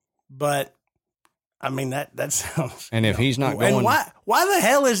 But I mean, that sounds. And if he's not going, and why the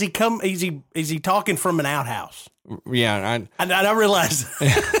hell is he is he talking from an outhouse? Yeah, I realize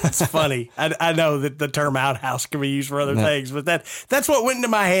it's funny. I know that the term outhouse can be used for other things, but that's what went into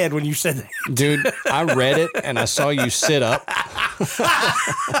my head when you said that. Dude, I read it and I saw you sit up.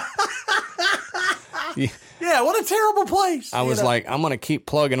 Yeah, what a terrible place. I was like, I'm going to keep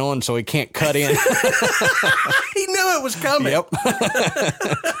plugging on so he can't cut in. He knew it was coming. Yep.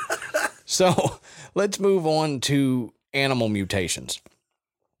 So let's move on to animal mutations.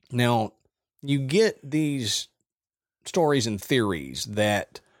 Now, you get these stories and theories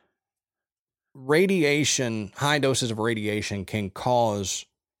that radiation, high doses of radiation can cause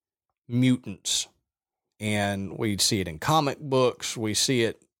mutants. And we see it in comic books. We see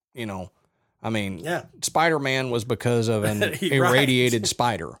it, you know, I mean, Spider-Man was because of an irradiated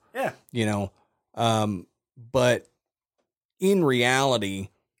spider. Yeah. You know, but in reality,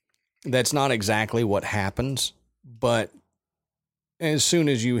 that's not exactly what happens. But as soon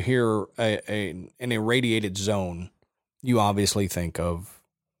as you hear an irradiated zone, you obviously think of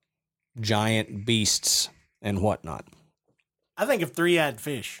giant beasts and whatnot. I think of three-eyed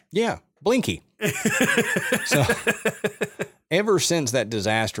fish. Yeah, Blinky. So, ever since that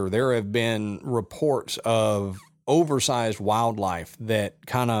disaster, there have been reports of oversized wildlife that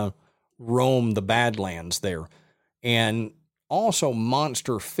kind of roam the Badlands there. And also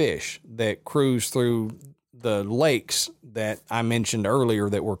monster fish that cruise through the lakes that I mentioned earlier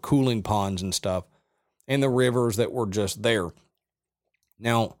that were cooling ponds and stuff, and the rivers that were just there.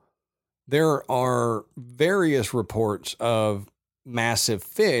 Now, there are various reports of massive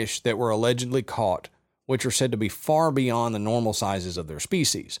fish that were allegedly caught, which are said to be far beyond the normal sizes of their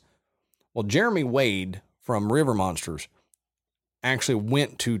species. Well, Jeremy Wade from River Monsters actually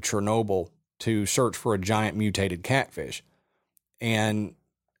went to Chernobyl to search for a giant mutated catfish, and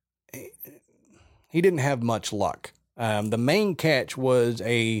he didn't have much luck. The main catch was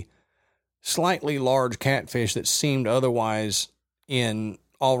a slightly large catfish that seemed otherwise, in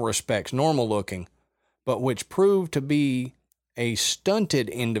all respects, normal looking, but which proved to be a stunted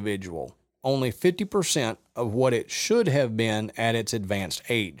individual, only 50% of what it should have been at its advanced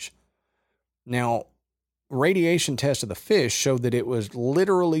age. Now, radiation tests of the fish showed that it was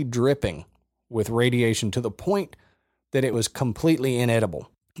literally dripping with radiation to the point that it was completely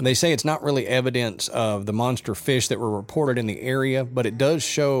inedible. They say it's not really evidence of the monster fish that were reported in the area, but it does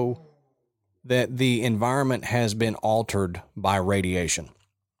show that the environment has been altered by radiation.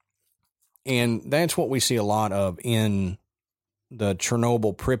 And that's what we see a lot of in the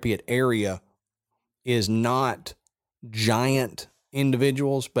Chernobyl, Pripyat area, is not giant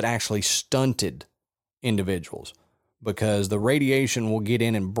individuals, but actually stunted individuals, because the radiation will get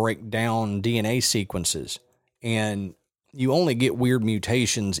in and break down DNA sequences. And you only get weird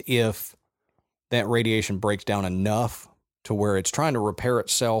mutations if that radiation breaks down enough to where it's trying to repair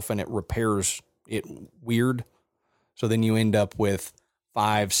itself and it repairs it weird. So then you end up with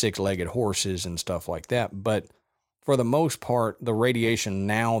 5-6-legged horses and stuff like that. But for the most part, the radiation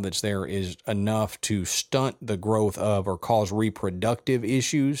now that's there is enough to stunt the growth of or cause reproductive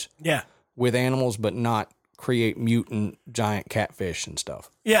issues with animals, but not create mutant giant catfish and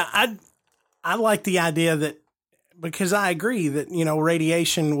stuff. Yeah, I like the idea that, because I agree that, you know,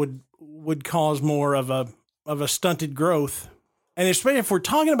 radiation would cause more of a stunted growth. And especially if we're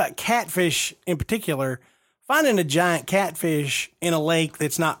talking about catfish in particular, finding a giant catfish in a lake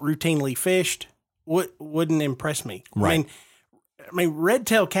that's not routinely fished wouldn't impress me. Right. I mean,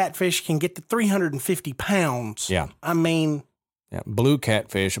 red-tailed catfish can get to 350 pounds. Yeah. I mean, blue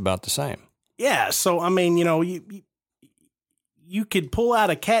catfish about the same. Yeah. So, I mean, you know, you could pull out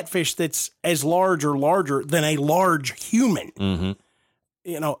a catfish that's as large or larger than a large human,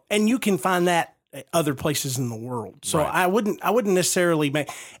 you know, and you can find that at other places in the world. So right. I wouldn't necessarily make.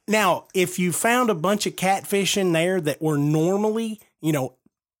 Now, if you found a bunch of catfish in there that were normally, you know,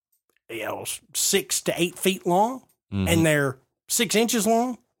 6 to 8 feet long, and they're 6 inches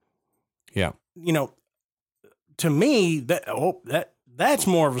long. Yeah. You know, to me, that's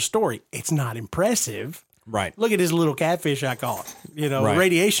more of a story. It's not impressive. Right. Look at his little catfish I caught. You know, Right.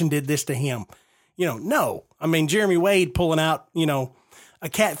 radiation did this to him. You know, no. I mean, Jeremy Wade pulling out, you know, a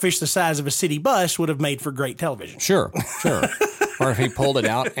catfish the size of a city bus would have made for great television. Sure. Or if he pulled it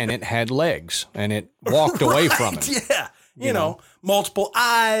out and it had legs and it walked away from him. Yeah. You know, multiple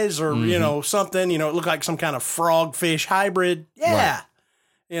eyes or, you know, something, you know, it looked like some kind of frog fish hybrid. Yeah. Right.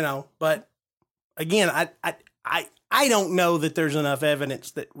 You know, but again, I don't know that there's enough evidence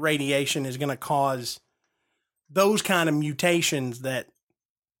that radiation is going to cause those kind of mutations that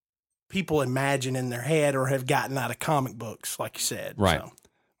people imagine in their head or have gotten out of comic books, like you said. Right. So.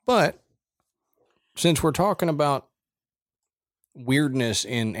 But since we're talking about weirdness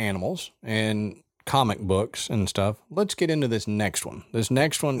in animals and comic books and stuff, let's get into this next one. This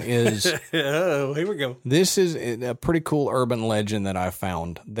next one is... Oh, here we go. This is a pretty cool urban legend that I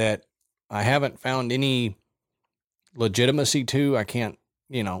found that I haven't found any legitimacy to. I can't,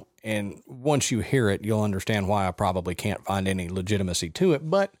 you know, and once you hear it, you'll understand why I probably can't find any legitimacy to it,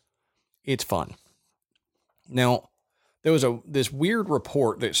 but it's fun. Now, there was this weird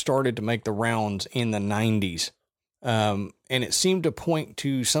report that started to make the rounds in the 90s, and it seemed to point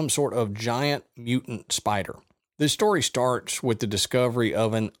to some sort of giant mutant spider. This story starts with the discovery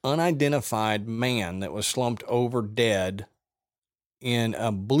of an unidentified man that was slumped over dead in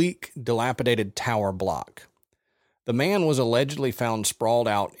a bleak, dilapidated tower block. The man was allegedly found sprawled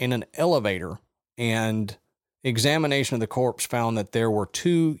out in an elevator, and examination of the corpse found that there were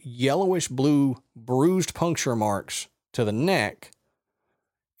 2 yellowish-blue bruised puncture marks to the neck,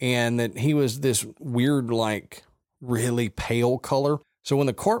 and that he was this weird, like, really pale color. So when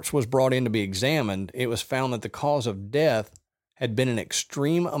the corpse was brought in to be examined, it was found that the cause of death had been an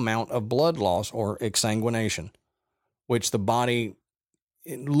extreme amount of blood loss or exsanguination, which the body,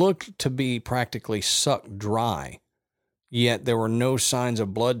 it looked to be practically sucked dry. Yet there were no signs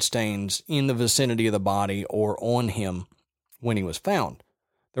of blood stains in the vicinity of the body or on him when he was found.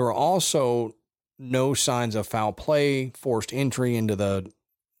 There were also no signs of foul play, forced entry into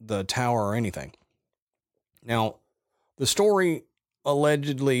the tower or anything. Now, the story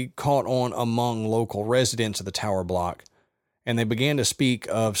allegedly caught on among local residents of the tower block, and they began to speak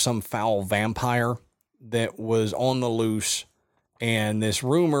of some foul vampire that was on the loose, and this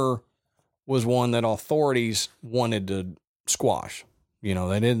rumor was one that authorities wanted to squash. You know,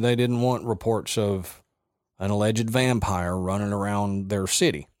 they didn't want reports of an alleged vampire running around their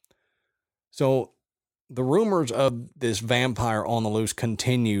city. So the rumors of this vampire on the loose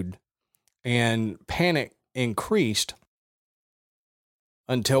continued, and panic increased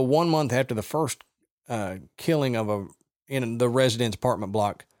until 1 month after the first killing in the residence apartment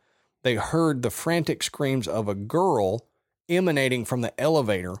block, they heard the frantic screams of a girl emanating from the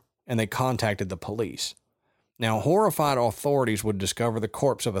elevator, and they contacted the police. Now, horrified authorities would discover the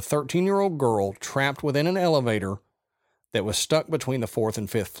corpse of a 13-year-old girl trapped within an elevator that was stuck between the 4th and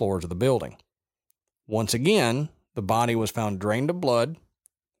 5th floors of the building. Once again, the body was found drained of blood,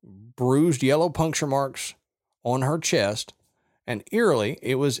 bruised yellow puncture marks on her chest, and eerily,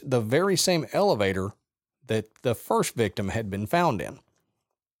 it was the very same elevator that the first victim had been found in.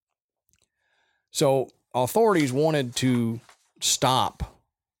 So authorities wanted to stop,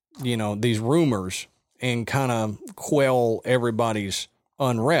 you know, these rumors and kind of quell everybody's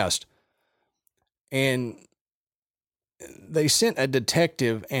unrest. And they sent a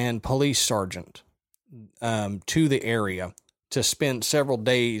detective and police sergeant to the area to spend several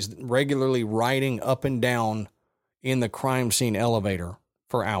days regularly riding up and down in the crime scene elevator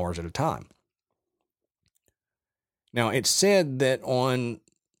for hours at a time. Now, it's said that on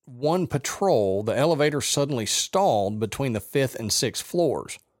one patrol, the elevator suddenly stalled between the 5th and 6th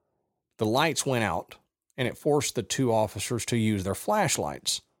floors. The lights went out, and it forced the 2 officers to use their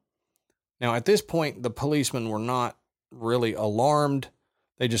flashlights. Now, at this point, the policemen were not really alarmed.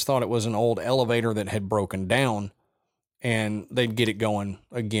 They just thought it was an old elevator that had broken down, and they'd get it going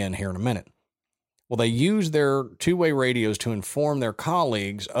again here in a minute. Well, they used their 2-way radios to inform their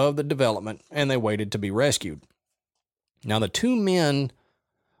colleagues of the development, and they waited to be rescued. Now, the 2 men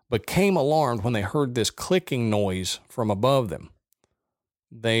became alarmed when they heard this clicking noise from above them.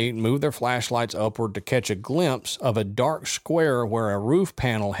 They moved their flashlights upward to catch a glimpse of a dark square where a roof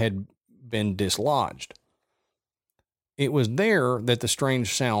panel had been dislodged. It was there that the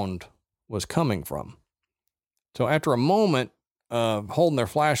strange sound was coming from. So after a moment of holding their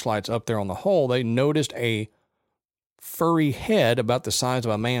flashlights up there on the hole, they noticed a furry head about the size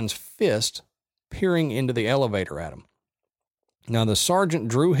of a man's fist peering into the elevator at them. Now, the sergeant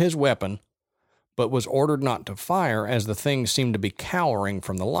drew his weapon, but was ordered not to fire as the thing seemed to be cowering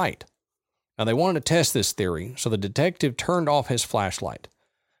from the light. Now, they wanted to test this theory, so the detective turned off his flashlight.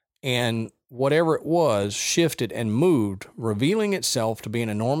 And whatever it was shifted and moved, revealing itself to be an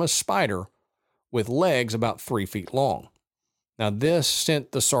enormous spider with legs about 3 feet long. Now, this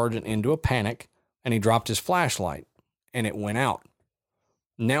sent the sergeant into a panic, and he dropped his flashlight, and it went out.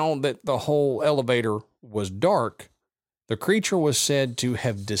 Now that the whole elevator was dark, the creature was said to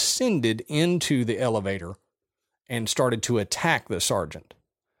have descended into the elevator and started to attack the sergeant.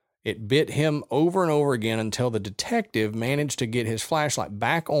 It bit him over and over again until the detective managed to get his flashlight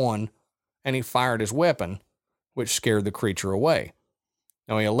back on, and he fired his weapon, which scared the creature away.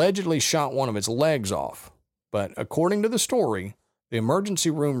 Now, he allegedly shot one of its legs off, but according to the story, the emergency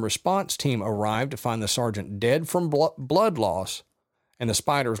room response team arrived to find the sergeant dead from blood loss and the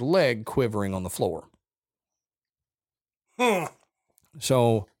spider's leg quivering on the floor.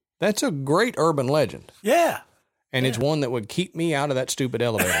 So that's a great urban legend. Yeah. And it's one that would keep me out of that stupid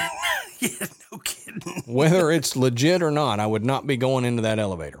elevator. Yeah, no kidding. Whether it's legit or not, I would not be going into that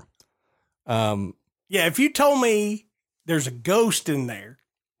elevator. Yeah, if you told me there's a ghost in there,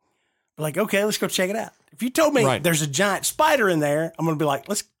 like, okay, let's go check it out. If you told me there's a giant spider in there, I'm going to be like,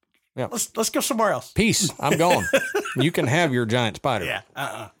 let's go somewhere else. Peace. I'm gone. You can have your giant spider.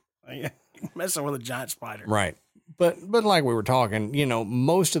 Yeah. Yeah. Messing with a giant spider. Right. But like we were talking,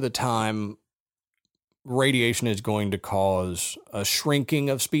 most of the time, radiation is going to cause a shrinking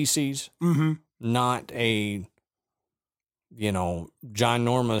of species, not a,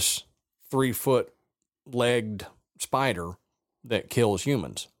 ginormous 3-foot legged spider that kills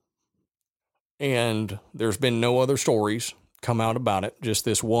humans. And there's been no other stories come out about it, just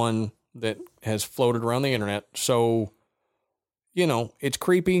this one that has floated around the internet. So, it's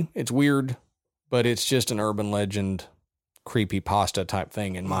creepy, it's weird, but it's just an urban legend, creepypasta type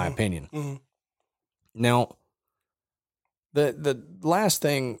thing, in my opinion. Mm-hmm. Now, the last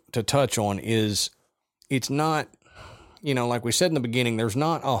thing to touch on is it's not, like we said in the beginning, there's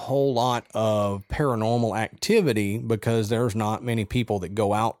not a whole lot of paranormal activity because there's not many people that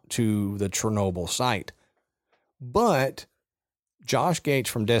go out to the Chernobyl site. But Josh Gates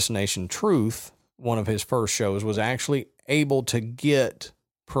from Destination Truth, one of his first shows, was actually able to get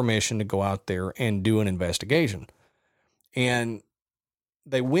permission to go out there and do an investigation. And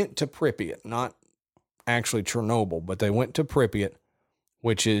they went to Pripyat, not actually Chernobyl, but they went to Pripyat,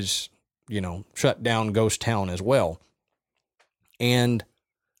 which is, shut down ghost town as well. And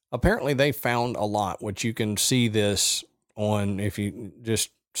apparently they found a lot, which you can see this on, if you just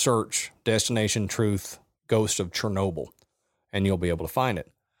search Destination Truth Ghost of Chernobyl, and you'll be able to find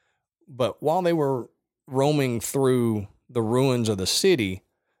it. But while they were roaming through the ruins of the city,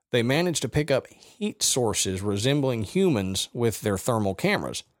 they managed to pick up heat sources resembling humans with their thermal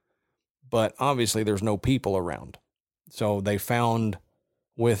cameras. But obviously there's no people around. So they found,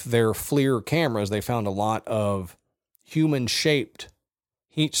 with their FLIR cameras, they found a lot of human-shaped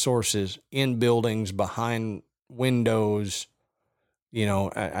heat sources in buildings, behind windows.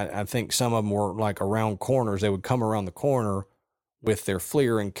 I think some of them were like around corners. They would come around the corner with their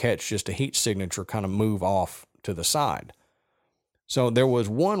FLIR and catch just a heat signature kind of move off to the side. So there was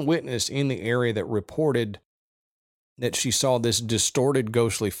one witness in the area that reported that she saw this distorted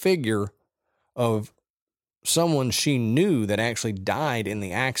ghostly figure of someone she knew that actually died in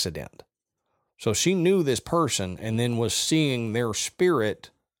the accident. So she knew this person and then was seeing their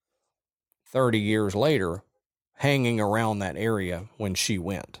spirit 30 years later hanging around that area when she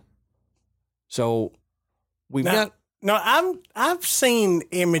went. So we've got... No, I've seen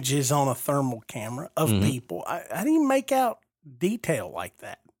images on a thermal camera of people. I didn't make out detail like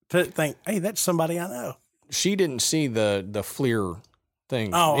that to think, hey, that's somebody I know. She didn't see the FLIR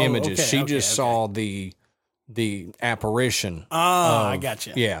thing images. Okay, she just saw the apparition. I got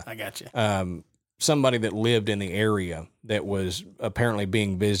you. Yeah. I got you. Somebody that lived in the area that was apparently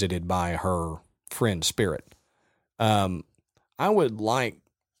being visited by her friend's spirit. I would like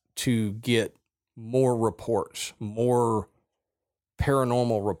to get more reports, more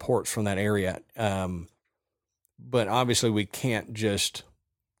paranormal reports from that area. But obviously we can't just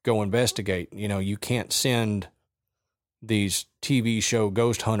go investigate. You can't send these TV show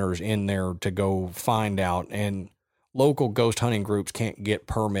ghost hunters in there to go find out, and local ghost hunting groups can't get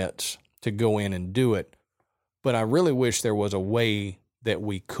permits to go in and do it. But I really wish there was a way that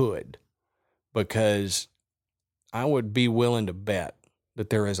we could, because I would be willing to bet that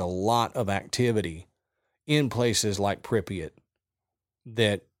there is a lot of activity in places like Pripyat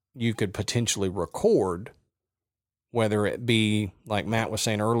that you could potentially record, whether it be, like Matt was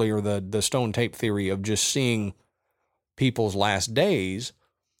saying earlier, the stone tape theory of just seeing people's last days,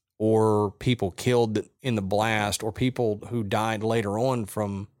 or people killed in the blast, or people who died later on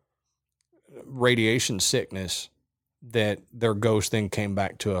from radiation sickness that their ghost then came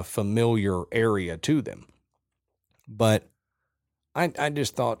back to a familiar area to them. But I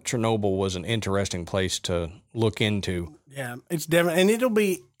just thought Chernobyl was an interesting place to look into. Yeah, it's definitely, and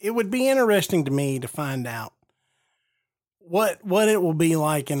it would be interesting to me to find out what it will be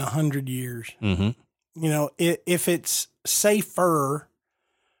like in 100 years. Mm-hmm. You know, if it's safer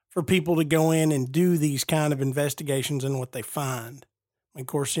for people to go in and do these kind of investigations and what they find. Of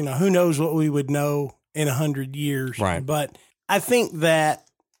course, you know, who knows what we would know in 100 years. Right. But I think that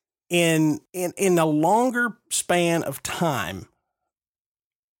in a longer span of time,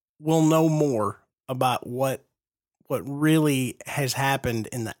 we'll know more about what really has happened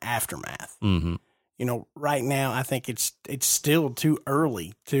in the aftermath. Mm-hmm. You know, right now, I think it's still too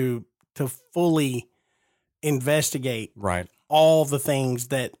early to fully investigate right all the things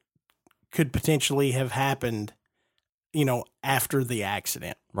that could potentially have happened, you know, after the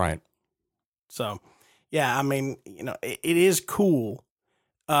accident. Right. So, yeah, I mean, you know, it is cool.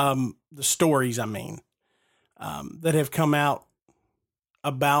 The stories, I mean, that have come out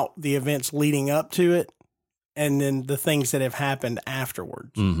about the events leading up to it, and then the things that have happened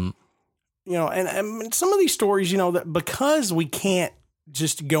afterwards. Mm-hmm. You know, and some of these stories, you know, that because we can't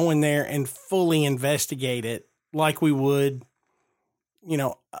just go in there and fully investigate it like we would, you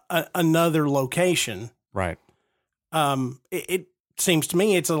know, another location. Right. It seems to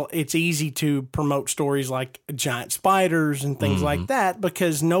me it's easy to promote stories like giant spiders and things like that,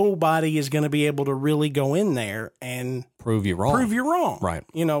 because nobody is going to be able to really go in there and prove you wrong. Right.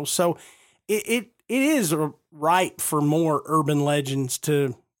 You know, so it is right for more urban legends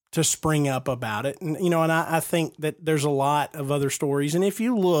to spring up about it. And, you know, and I think that there's a lot of other stories. And if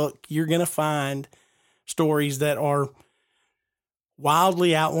you look, you're going to find stories that are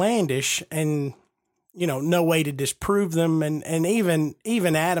wildly outlandish and, you know, no way to disprove them. And even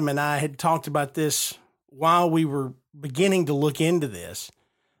Adam and I had talked about this while we were beginning to look into this,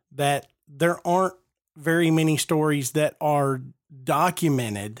 that there aren't very many stories that are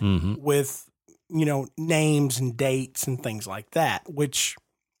documented with, you know, names and dates and things like that, which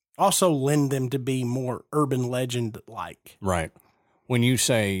also lend them to be more urban legend like. Right. When you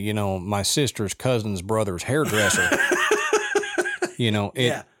say, you know, my sister's cousin's brother's hairdresser, you know,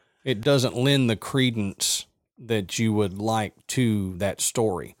 it doesn't lend the credence that you would like to that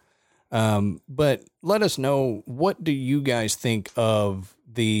story. But let us know, what do you guys think of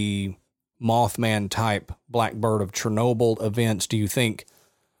the Mothman type Blackbird of Chernobyl events? Do you think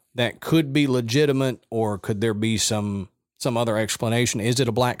that could be legitimate, or could there be some other explanation? Is it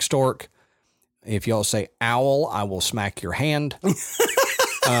a black stork? If y'all say owl, I will smack your hand.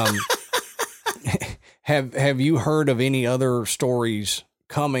 Have you heard of any other stories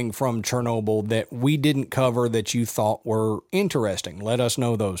coming from Chernobyl that we didn't cover that you thought were interesting? Let us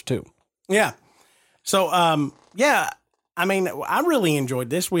know those too. Yeah. So, yeah, I mean, I really enjoyed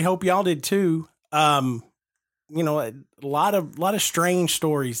this. We hope y'all did too. You know, a lot of strange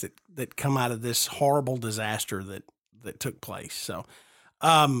stories that come out of this horrible disaster that took place. So,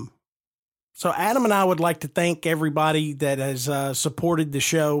 so Adam and I would like to thank everybody that has supported the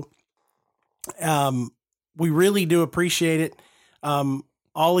show. We really do appreciate it.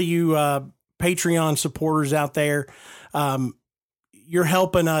 All of you Patreon supporters out there, you're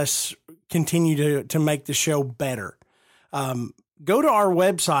helping us continue to make the show better. Go to our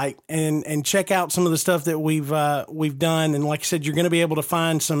website and check out some of the stuff that we've done. And like I said, you're going to be able to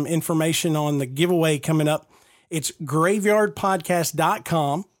find some information on the giveaway coming up. It's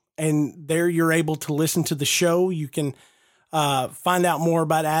graveyardpodcast.com. And there you're able to listen to the show. You can find out more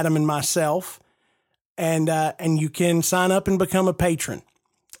about Adam and myself, and you can sign up and become a patron.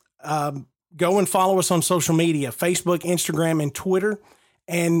 Go and follow us on social media, Facebook, Instagram, and Twitter.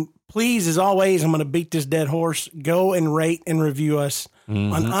 And please, as always, I'm going to beat this dead horse. Go and rate and review us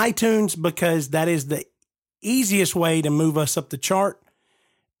on iTunes, because that is the easiest way to move us up the chart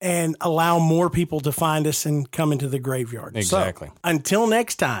and allow more people to find us and come into the graveyard. Exactly. So, until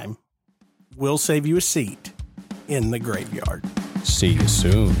next time, we'll save you a seat in the graveyard. See you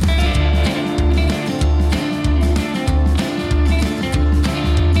soon.